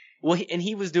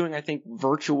he was doing, I think,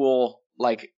 virtual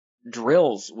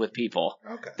drills with people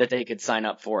that they could sign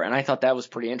up for. And I thought that was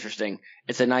pretty interesting.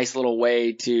 It's a nice little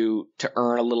way to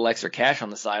earn a little extra cash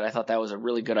on the side. I thought that was a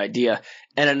really good idea.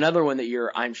 And another one that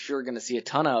I'm sure going to see a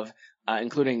ton of,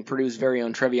 including Purdue's very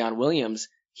own Trevion Williams.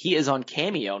 He is on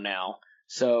Cameo now.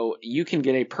 So you can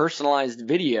get a personalized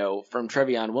video from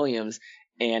Trevion Williams,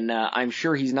 and I'm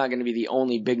sure he's not going to be the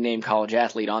only big name college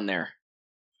athlete on there.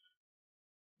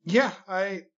 Yeah,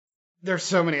 there's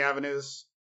so many avenues.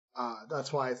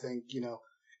 That's why I think,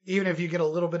 even if you get a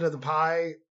little bit of the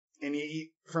pie and you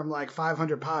eat from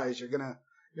 500 pies, you're gonna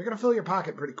fill your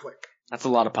pocket pretty quick. That's a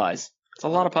lot of pies. It's a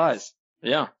lot of pies.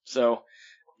 Yeah. So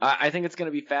I think it's going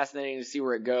to be fascinating to see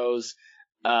where it goes.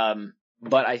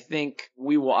 But I think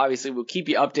we'll keep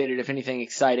you updated if anything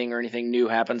exciting or anything new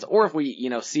happens, or if we,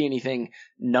 see anything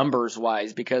numbers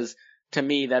wise, because to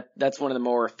me that's one of the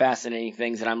more fascinating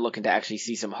things that I'm looking to actually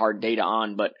see some hard data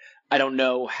on, but I don't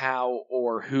know how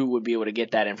or who would be able to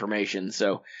get that information.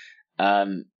 So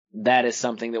that is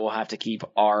something that we'll have to keep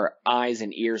our eyes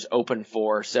and ears open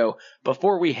for. So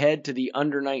before we head to the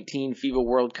Under-19 FIBA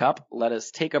World Cup, let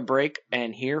us take a break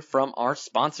and hear from our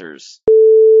sponsors.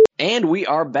 And we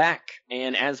are back.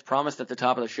 And as promised at the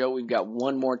top of the show, we've got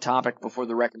one more topic before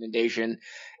the recommendation.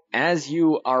 As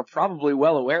you are probably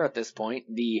well aware at this point,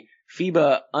 the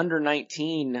FIBA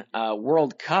Under-19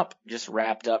 World Cup just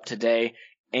wrapped up today.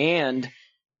 And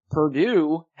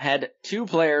Purdue had two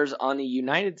players on the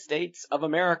United States of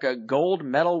America gold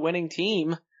medal winning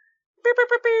team.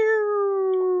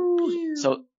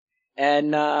 So,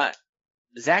 and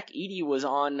Zach Edey was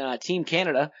on Team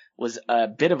Canada, was a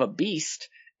bit of a beast,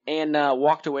 and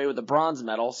walked away with a bronze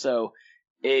medal. So,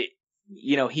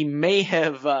 he may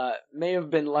have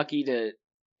been lucky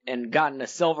and gotten a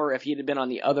silver if he had been on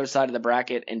the other side of the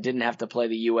bracket and didn't have to play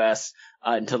the U.S.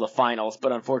 Until the finals.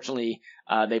 But unfortunately,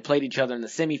 they played each other in the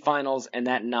semifinals, and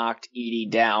that knocked Edey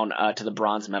down to the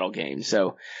bronze medal game.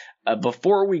 So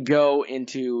before we go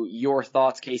into your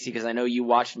thoughts, Casey, because I know you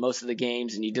watched most of the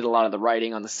games and you did a lot of the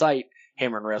writing on the site,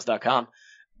 hammerandrails.com,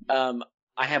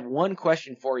 I have one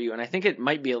question for you, and I think it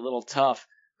might be a little tough.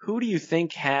 Who do you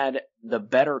think had the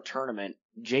better tournament,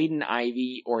 Jaden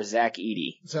Ivey or Zach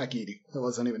Edey? Zach Edey.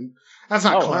 That's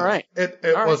not close. All right. It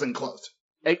wasn't close.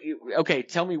 Okay,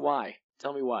 tell me why.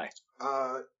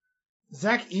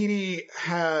 Zach Edey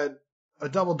had a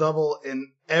double-double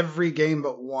in every game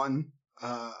but one.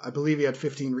 I believe he had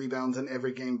 15 rebounds in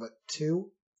every game but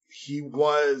two. He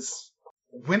was,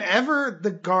 whenever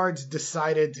the guards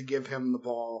decided to give him the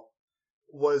ball,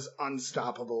 was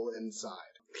unstoppable inside.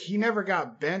 He never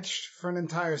got benched for an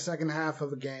entire second half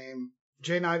of a game.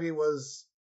 Jaden Ivey was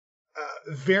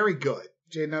very good.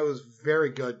 Jaden Ivey was very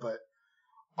good, but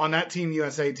on that Team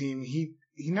USA team, he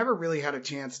never really had a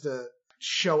chance to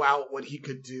show out what he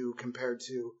could do compared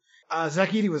to Zach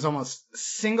Edey was almost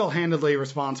single-handedly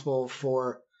responsible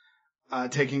for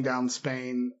taking down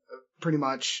Spain. Pretty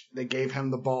much, they gave him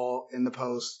the ball in the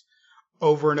post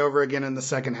over and over again in the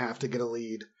second half to get a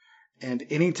lead. And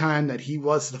any time that he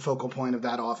was the focal point of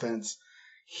that offense,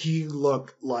 he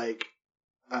looked like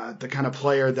the kind of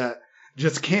player that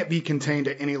just can't be contained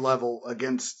at any level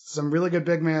against some really good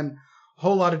big men.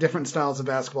 Whole lot of different styles of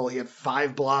basketball. He had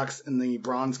 5 blocks in the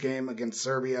bronze game against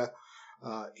Serbia.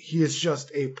 He is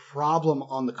just a problem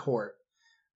on the court.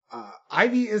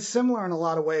 Ivey is similar in a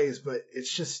lot of ways, but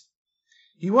it's just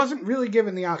he wasn't really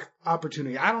given the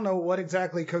opportunity. I don't know what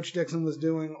exactly Coach Dixon was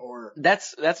doing, or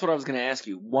that's what I was going to ask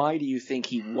you. Why do you think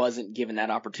he wasn't given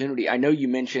that opportunity? I know you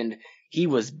mentioned he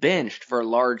was benched for a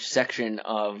large section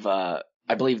of, I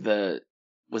believe the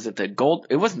was it the gold?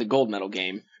 It wasn't the gold medal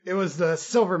game. It was the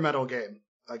silver medal game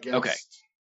against. Okay.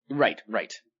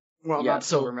 Right. Well, not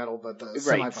silver medal, but the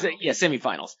semifinals.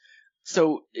 Semifinals.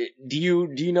 So, do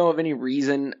you know of any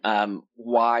reason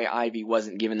why Ivy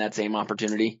wasn't given that same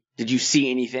opportunity? Did you see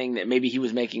anything that maybe he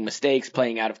was making mistakes,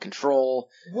 playing out of control?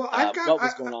 Well, what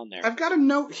was going on there? I've got a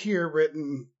note here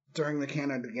written during the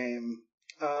Canada game.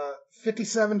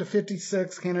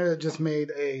 57-56, Canada just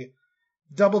made a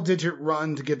double-digit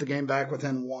run to get the game back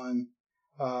within one.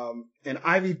 And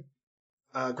Ivy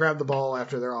grabbed the ball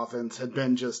after their offense had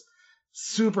been just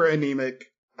super anemic.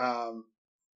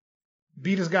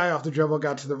 Beat his guy off the dribble,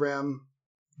 got to the rim,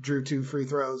 drew 2 free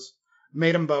throws,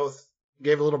 made them both,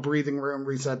 gave a little breathing room,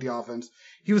 reset the offense.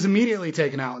 He was immediately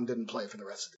taken out and didn't play for the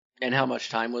rest of it. And how much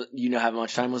time was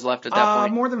left at that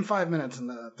point? More than 5 minutes in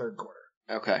the third quarter.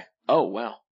 Okay. Oh,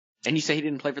 wow. And you say he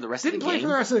didn't play for the rest of the game? Didn't play for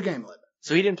the rest of the game, Lib.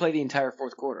 So he didn't play the entire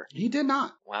fourth quarter? He did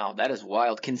not. Wow, that is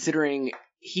wild. Considering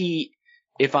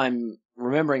if I'm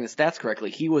remembering the stats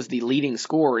correctly, he was the leading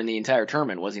scorer in the entire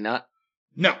tournament, was he not?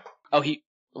 No. Oh, he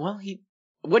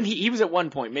was at one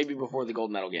point, maybe before the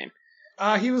gold medal game.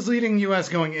 He was leading U.S.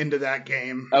 going into that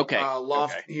game. Okay.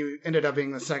 He ended up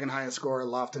being the second highest scorer.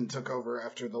 Lofton took over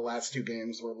after the last 2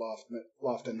 games where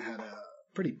Lofton had a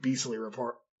pretty beastly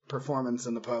performance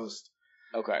in the post.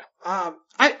 Okay.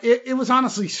 It was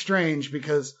honestly strange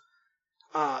because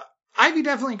Ivy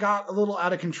definitely got a little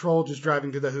out of control just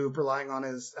driving to the hoop, relying on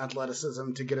his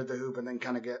athleticism to get at the hoop and then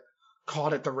kind of get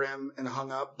caught at the rim and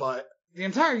hung up. But the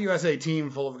entire USA team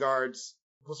full of guards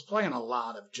was playing a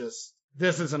lot of just,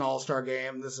 this is an all-star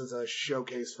game. This is a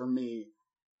showcase for me.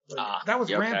 That was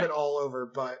rampant all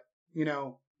over, but,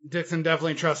 Dixon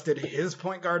definitely trusted his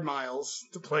point guard, Miles,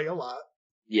 to play a lot.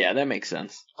 Yeah, that makes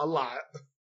sense. A lot.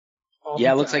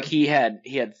 Yeah, it looks like he had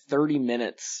 30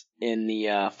 minutes in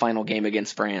the final game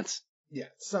against France. Yeah,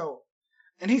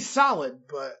 and he's solid,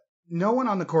 but no one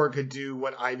on the court could do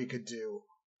what Ivy could do.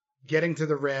 Getting to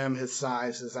the rim, his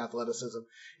size, his athleticism.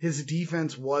 His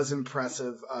defense was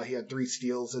impressive. He had 3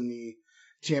 steals in the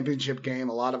championship game.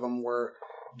 A lot of them were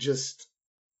just,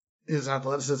 his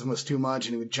athleticism was too much,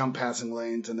 and he would jump passing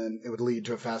lanes, and then it would lead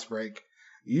to a fast break.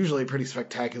 Usually a pretty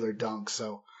spectacular dunk.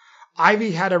 So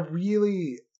Ivy had a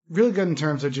really good in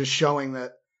terms of just showing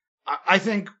that. I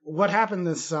think what happened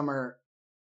this summer,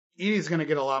 Edey's going to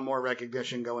get a lot more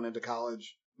recognition going into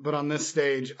college. But on this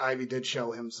stage, Ivy did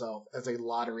show himself as a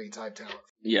lottery-type talent.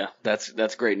 Yeah,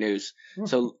 that's great news.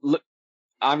 So, look,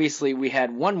 obviously, we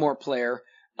had one more player.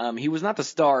 He was not the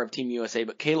star of Team USA,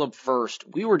 but Caleb Furst.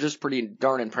 We were just pretty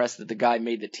darn impressed that the guy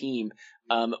made the team.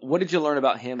 What did you learn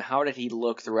about him? How did he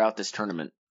look throughout this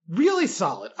tournament? Really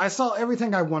solid. I saw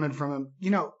everything I wanted from him.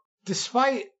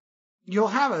 Despite you'll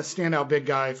have a standout big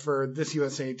guy for this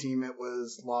USA team, it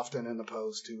was Lofton in the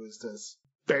post, who was this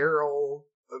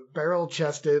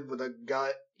barrel-chested with a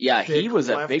gut. Yeah, he was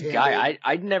a big guy.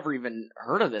 I'd never even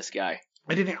heard of this guy.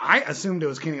 I assumed it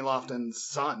was Kenny Lofton's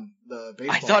son, the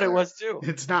baseball I thought player. it was too.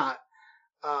 It's not.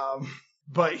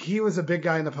 But he was a big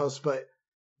guy in the post. But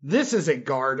this is a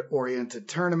guard-oriented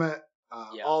tournament.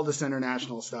 All this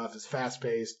international stuff is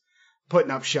fast-paced,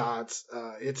 putting up shots.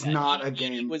 It's not a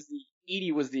game.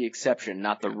 Edey was the exception,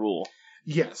 not the rule.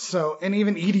 Yes. And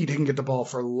even Edey didn't get the ball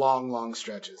for long, long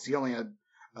stretches. He only had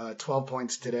 12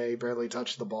 points today, barely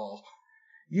touched the ball.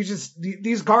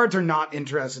 These guards are not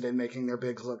interested in making their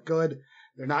bigs look good.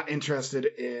 They're not interested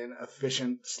in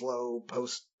efficient, slow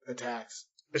post attacks.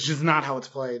 It's just not how it's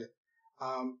played.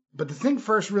 But the thing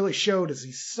Furst really showed is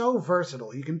he's so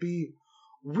versatile. He can be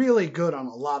really good on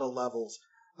a lot of levels.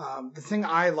 The thing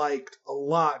I liked a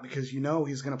lot, because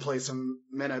he's going to play some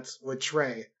minutes with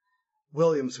Trey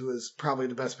Williams, who is probably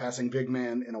the best passing big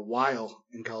man in a while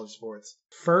in college sports.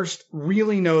 Furst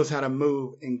really knows how to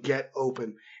move and get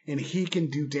open, and he can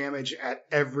do damage at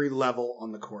every level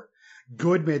on the court.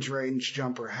 Good mid-range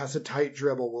jumper, has a tight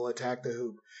dribble, will attack the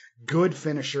hoop. Good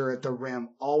finisher at the rim,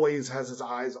 always has his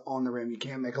eyes on the rim. You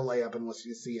can't make a layup unless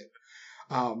you see it.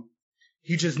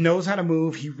 He just knows how to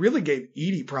move. He really gave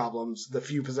Edey problems the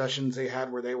few possessions they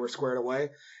had where they were squared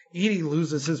away. Edey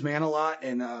loses his man a lot,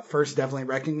 and Furst definitely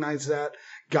recognized that.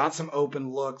 Got some open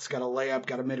looks, got a layup,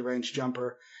 got a mid-range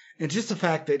jumper. And just the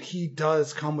fact that he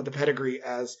does come with the pedigree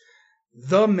as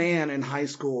the man in high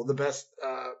school, the best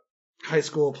high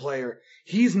school player.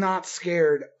 He's not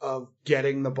scared of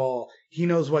getting the ball. He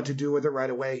knows what to do with it right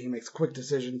away. He makes quick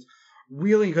decisions.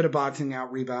 Really good at boxing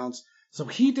out rebounds. So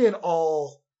he did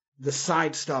all the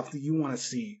side stuff that you want to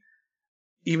see,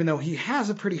 even though he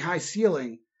has a pretty high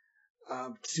ceiling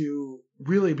to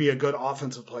really be a good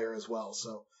offensive player as well.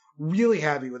 So really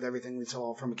happy with everything we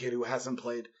saw from a kid who hasn't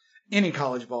played any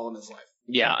college ball in his life.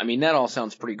 Yeah, I mean, that all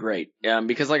sounds pretty great.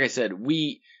 Because like I said,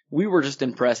 we were just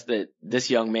impressed that this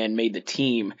young man made the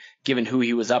team, given who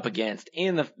he was up against,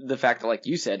 and the fact that, like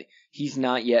you said, he's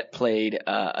not yet played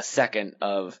a second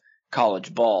of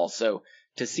college ball. So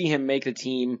to see him make the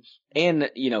team and,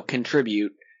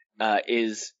 contribute,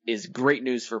 is great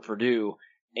news for Purdue.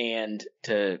 And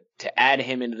to add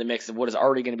him into the mix of what is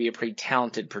already going to be a pretty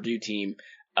talented Purdue team,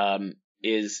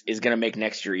 is going to make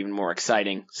next year even more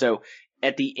exciting. So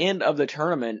at the end of the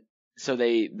tournament, so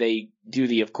they do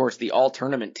the all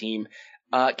tournament team.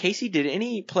 Casey, did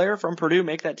any player from Purdue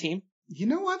make that team? You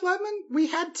know what, Ledman? We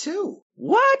had 2.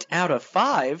 What? Out of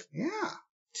 5? Yeah.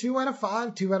 2 out of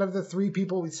 5. 2 out of the 3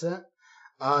 people we sent.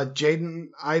 Jaden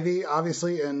Ivey,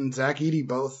 obviously, and Zach Edey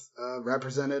both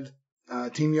represented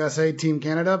Team USA, Team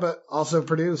Canada, but also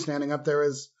Purdue standing up there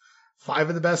as 5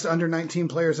 of the best under-19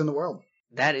 players in the world.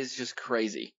 That is just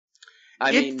crazy.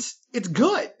 It's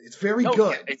good. It's very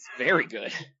good. It's very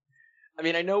good. I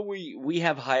mean, I know we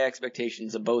have high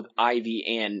expectations of both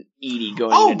Ivy and Edey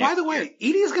going into next year. Oh, by the way,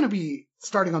 Edey is going to be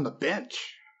starting on the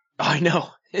bench. I know.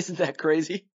 Isn't that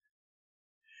crazy?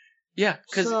 Yeah,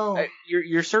 because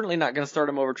you're certainly not going to start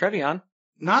him over Trevion.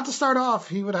 Not to start off.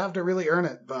 He would have to really earn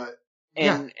it, but...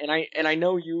 And I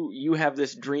know you have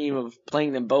this dream of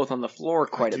playing them both on the floor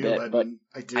quite a bit, but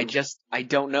I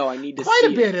don't know. I need to see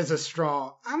quite a bit is a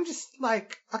strong. I'm just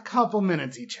like a couple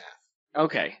minutes each half.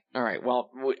 Okay, all right. Well,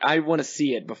 I want to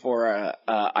see it before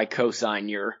I co-sign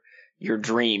your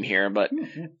dream here. But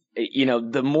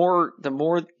the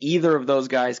more either of those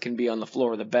guys can be on the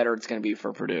floor, the better it's going to be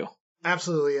for Purdue.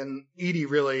 Absolutely, and Edey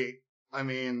really,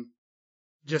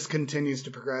 just continues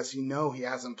to progress. He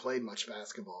hasn't played much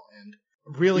basketball, and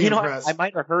really impressed. I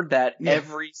might have heard that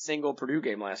every single Purdue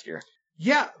game last year.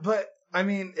 Yeah, but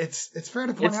it's fair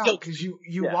to point out because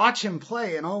you watch him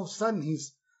play, and all of a sudden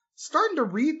he's starting to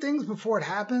read things before it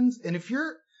happens. And if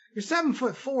you're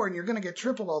 7'4" and you're going to get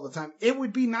tripled all the time, it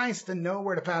would be nice to know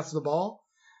where to pass the ball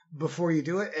before you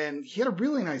do it. And he had a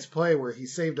really nice play where he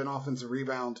saved an offensive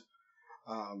rebound.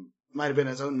 Might have been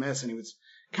his own miss, and he was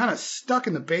kind of stuck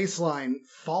in the baseline,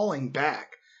 falling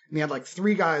back. And he had like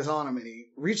 3 guys on him, and he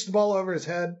reached the ball over his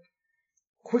head,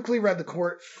 quickly read the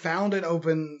court, found an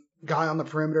open guy on the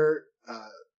perimeter,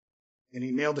 and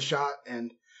he nailed the shot.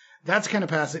 And that's the kind of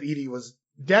pass that Edey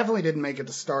definitely didn't make at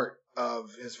the start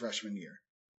of his freshman year.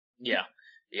 Yeah.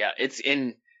 It's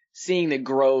in seeing the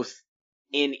growth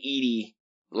in Edey.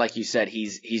 Like you said,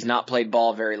 he's not played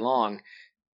ball very long.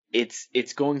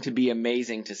 It's going to be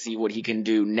amazing to see what he can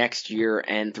do next year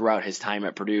and throughout his time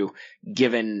at Purdue,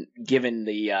 given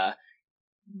the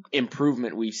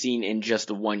improvement we've seen in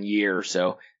just 1 year.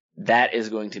 So that is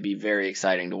going to be very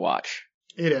exciting to watch.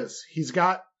 It is. He's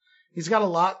got a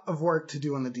lot of work to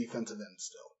do on the defensive end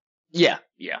still. Yeah.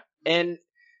 And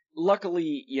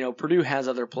luckily, Purdue has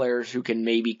other players who can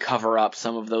maybe cover up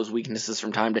some of those weaknesses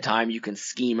from time to time. You can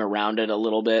scheme around it a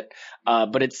little bit,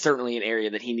 but it's certainly an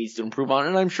area that he needs to improve on,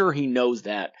 and I'm sure he knows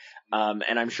that,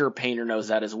 and I'm sure Painter knows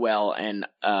that as well, and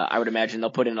I would imagine they'll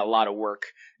put in a lot of work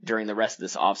during the rest of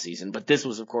this offseason. But this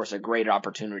was, of course, a great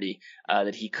opportunity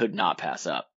that he could not pass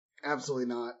up. Absolutely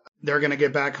not. They're going to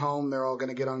get back home. They're all going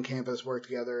to get on campus, work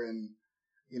together, and,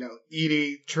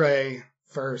 Edey, Trey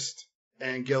first,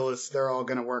 and Gillis, they're all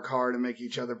going to work hard and make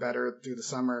each other better through the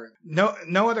summer.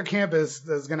 No other campus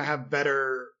is going to have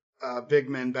better big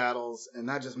men battles, and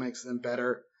that just makes them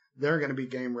better. They're going to be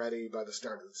game ready by the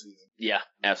start of the season. Yeah,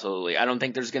 absolutely. I don't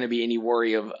think there's going to be any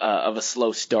worry of a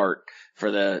slow start for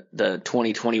the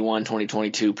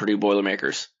 2021-2022 Purdue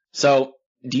Boilermakers. So,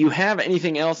 do you have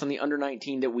anything else on the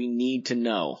under-19 that we need to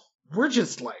know? We're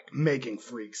just making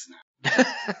freaks now.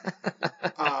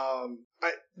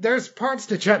 There's parts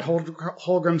to Chet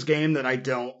Holmgren's game that I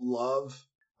don't love.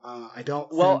 I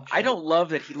don't love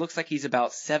that he looks like he's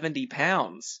about 70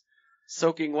 pounds,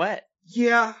 soaking wet.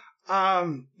 Yeah.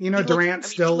 Durant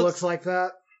still looks like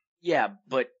that. Yeah,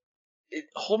 but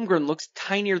Holmgren looks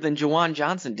tinier than Juwan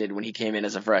Johnson did when he came in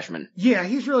as a freshman. Yeah,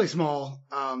 he's really small.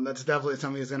 That's definitely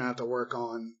something he's going to have to work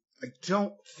on. I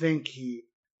don't think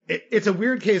it's a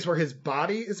weird case where his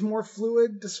body is more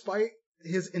fluid despite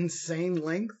his insane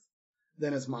length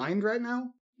than his mind right now.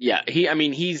 Yeah,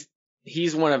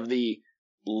 he's one of the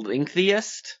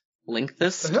lengthiest,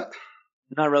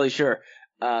 not really sure,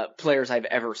 players I've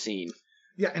ever seen.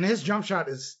 Yeah, and his jump shot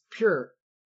is pure.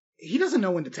 He doesn't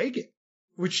know when to take it,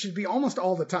 which should be almost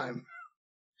all the time.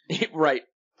 Right.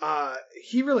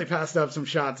 He really passed up some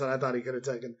shots that I thought he could have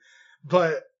taken.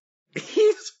 But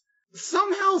he's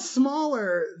somehow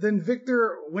smaller than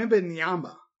Victor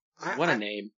Wembanyama. What a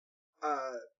name.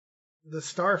 The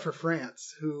star for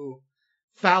France, who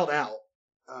fouled out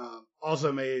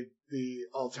also made the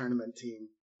all-tournament team.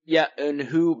 Yeah, and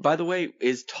who, by the way,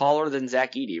 is taller than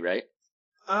Zach Edey, right?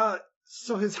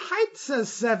 So his height says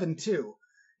 7'2".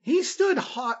 He stood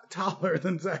taller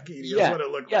than Zach Edey, is what it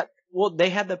looked like. Well, they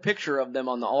had the picture of them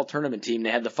on the all-tournament team.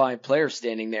 They had the 5 players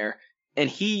standing there, and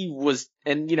he was,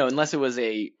 and, unless it was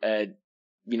a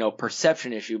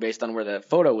perception issue based on where the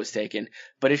photo was taken,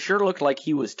 but it sure looked like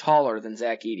he was taller than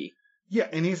Zach Edey. Yeah,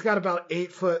 and he's got about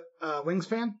 8-foot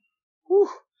wingspan. Whew.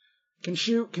 Can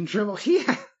shoot, can dribble. He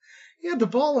had the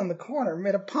ball in the corner,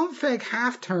 made a pump fake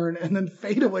half turn, and then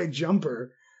fadeaway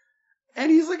jumper. And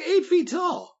he's like 8 feet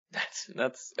tall.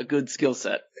 That's a good skill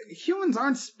set. Humans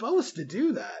aren't supposed to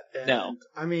do that. And, no.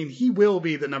 I mean, he will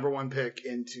be the number 1 pick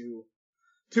into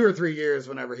 2 or 3 years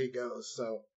whenever he goes.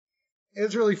 So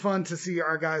it's really fun to see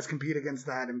our guys compete against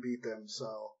that and beat them.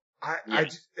 So I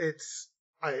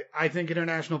think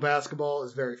international basketball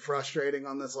is very frustrating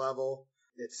on this level.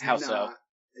 So?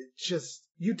 It's just,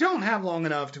 you don't have long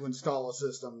enough to install a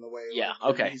system the way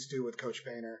we used to with Coach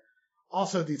Painter.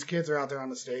 Also, these kids are out there on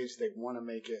the stage. They want to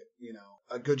make it,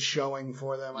 a good showing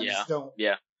for them. I just don't.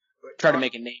 Yeah. Try to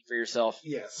make a name for yourself.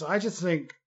 Yeah. So I just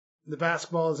think the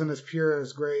basketball isn't as pure,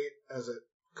 as great as it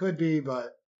could be,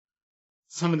 but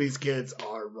some of these kids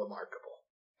are remarkable.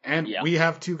 And we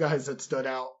have 2 guys that stood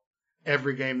out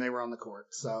every game they were on the court.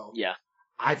 So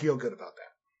I feel good about that.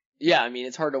 Yeah, I mean,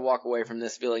 it's hard to walk away from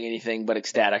this feeling anything but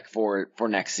ecstatic for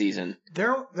next season.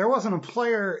 There wasn't a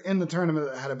player in the tournament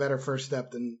that had a better first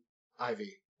step than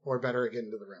Ivy, or better at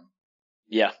getting to the rim.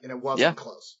 Yeah. And it wasn't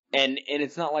close. And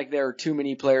it's not like there are too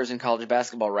many players in college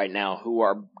basketball right now who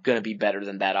are going to be better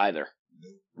than that either,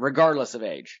 regardless of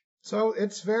age. So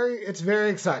it's very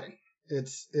exciting.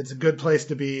 It's a good place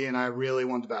to be, and I really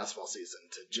want the basketball season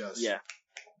to just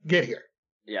get here.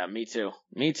 Yeah, me too.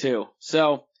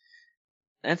 So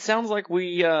that sounds like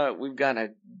we've got a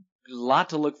lot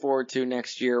to look forward to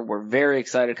next year. We're very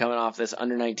excited coming off this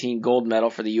under-19 gold medal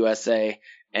for the USA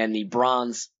and the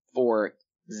bronze for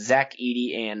Zach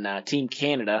Edey and Team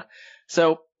Canada.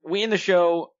 So we end the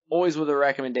show always with a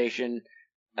recommendation.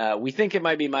 We think it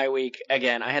might be my week.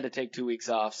 Again, I had to take 2 weeks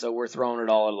off, so we're throwing it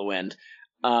all out of the wind.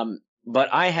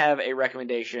 But I have a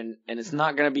recommendation, and it's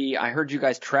not going to be – I heard you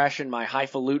guys trashing my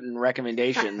highfalutin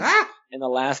recommendations in the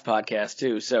last podcast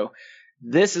too. So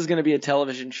this is going to be a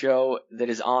television show that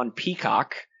is on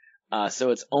Peacock,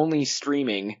 so it's only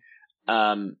streaming.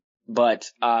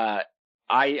 But I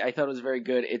thought it was very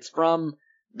good. It's from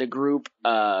the group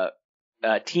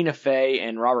Tina Fey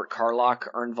and Robert Carlock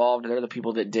are involved. They're the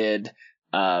people that did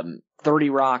 30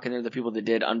 Rock, and they're the people that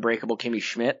did Unbreakable Kimmy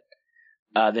Schmidt.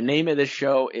 The name of this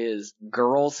show is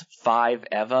Girls 5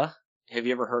 Eva. Have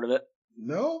you ever heard of it?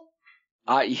 No.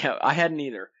 Yeah, I hadn't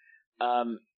either.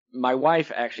 My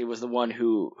wife actually was the one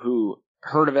who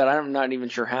heard of it. I'm not even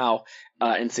sure how,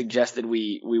 and suggested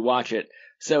we watch it.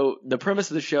 So the premise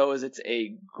of the show is it's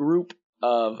a group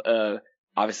of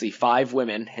obviously 5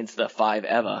 women, hence the 5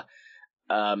 Eva,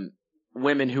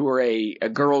 women who were a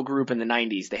girl group in the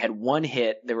 90s. They had one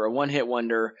hit. They were a one-hit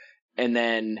wonder, and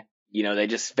then they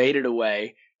just faded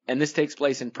away. And this takes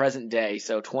place in present day,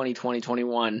 so 2020,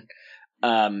 21.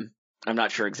 I'm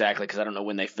not sure exactly because I don't know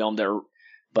when they filmed it,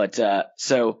 but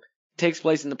so it takes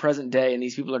place in the present day, and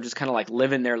these people are just kind of like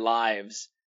living their lives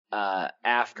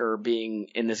after being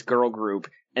in this girl group,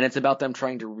 and it's about them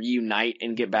trying to reunite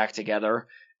and get back together.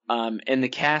 And the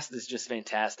cast is just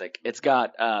fantastic. It's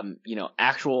got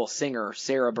actual singer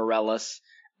Sarah Bareilles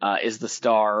is the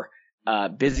star.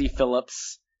 Busy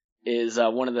Phillips is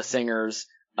one of the singers.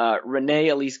 Renee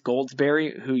Elise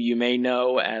Goldsberry, who you may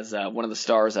know as one of the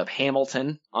stars of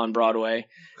Hamilton on Broadway.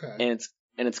 Okay.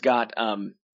 And it's got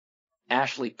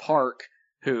Ashley Park,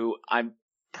 who I'm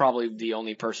probably the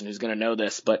only person who's going to know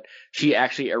this, but she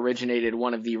actually originated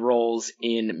one of the roles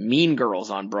in Mean Girls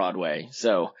on Broadway.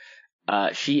 So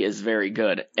she is very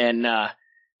good. And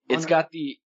it's got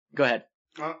the – go ahead.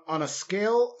 On a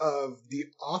scale of The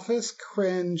Office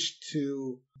cringe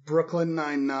to Brooklyn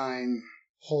Nine-Nine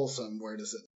wholesome, where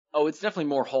does it? Oh, it's definitely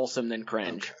more wholesome than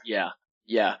cringe. Okay. Yeah.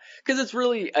 Yeah. Because it's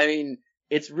really,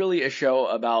 it's really a show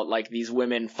about like these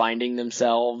women finding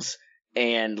themselves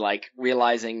and like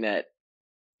realizing that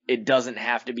it doesn't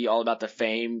have to be all about the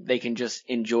fame. They can just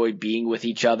enjoy being with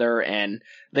each other, and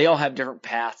they all have different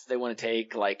paths they want to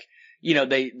take. Like,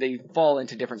 they fall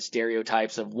into different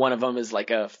stereotypes of one of them is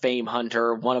like a fame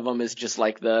hunter. One of them is just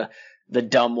like the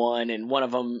dumb one. And one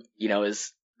of them,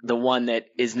 is the one that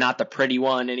is not the pretty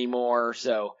one anymore.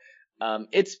 So,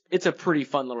 it's a pretty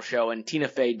fun little show, and Tina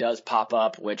Fey does pop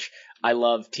up, which I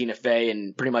love Tina Fey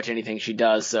and pretty much anything she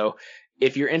does. So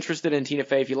if you're interested in Tina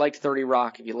Fey, if you liked 30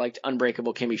 Rock, if you liked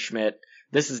Unbreakable Kimmy Schmidt,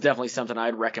 this is definitely something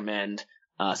I'd recommend.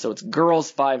 So it's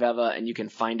Girls 5 Eva, and you can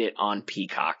find it on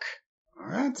Peacock. All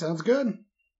right, sounds good.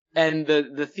 And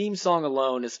the theme song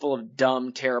alone is full of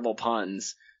dumb, terrible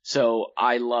puns. So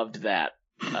I loved that.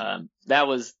 That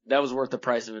was worth the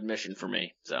price of admission for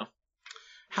me. So,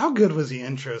 how good was the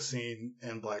intro scene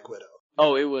in Black Widow?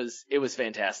 Oh, it was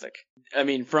fantastic. I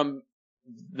mean,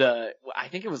 I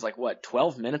think it was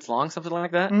 12 minutes long, something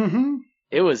like that. Mm-hmm.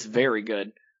 It was very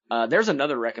good. There's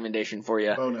another recommendation for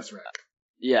you. Bonus rec.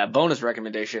 Yeah, bonus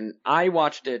recommendation. I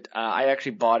watched it. I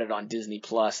actually bought it on Disney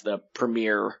Plus, the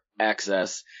premiere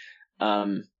access.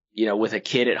 With a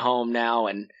kid at home now,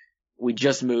 and we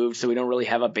just moved, so we don't really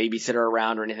have a babysitter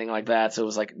around or anything like that. So it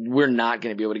was we're not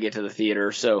going to be able to get to the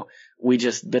theater. So we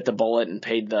just bit the bullet and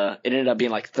paid it ended up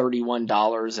being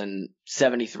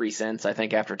 $31.73, I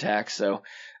think, after tax. So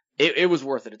it was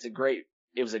worth it. It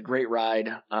was a great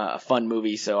ride, a fun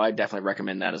movie. So I definitely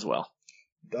recommend that as well.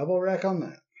 Double rec on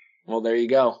that. Well, there you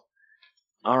go.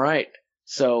 All right.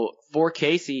 So for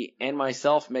Casey and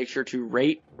myself, make sure to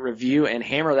rate, review, and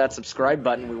hammer that subscribe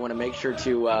button. We want to make sure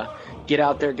to get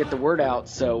out there, get the word out.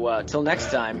 So till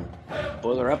next time,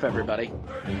 boiler up, everybody.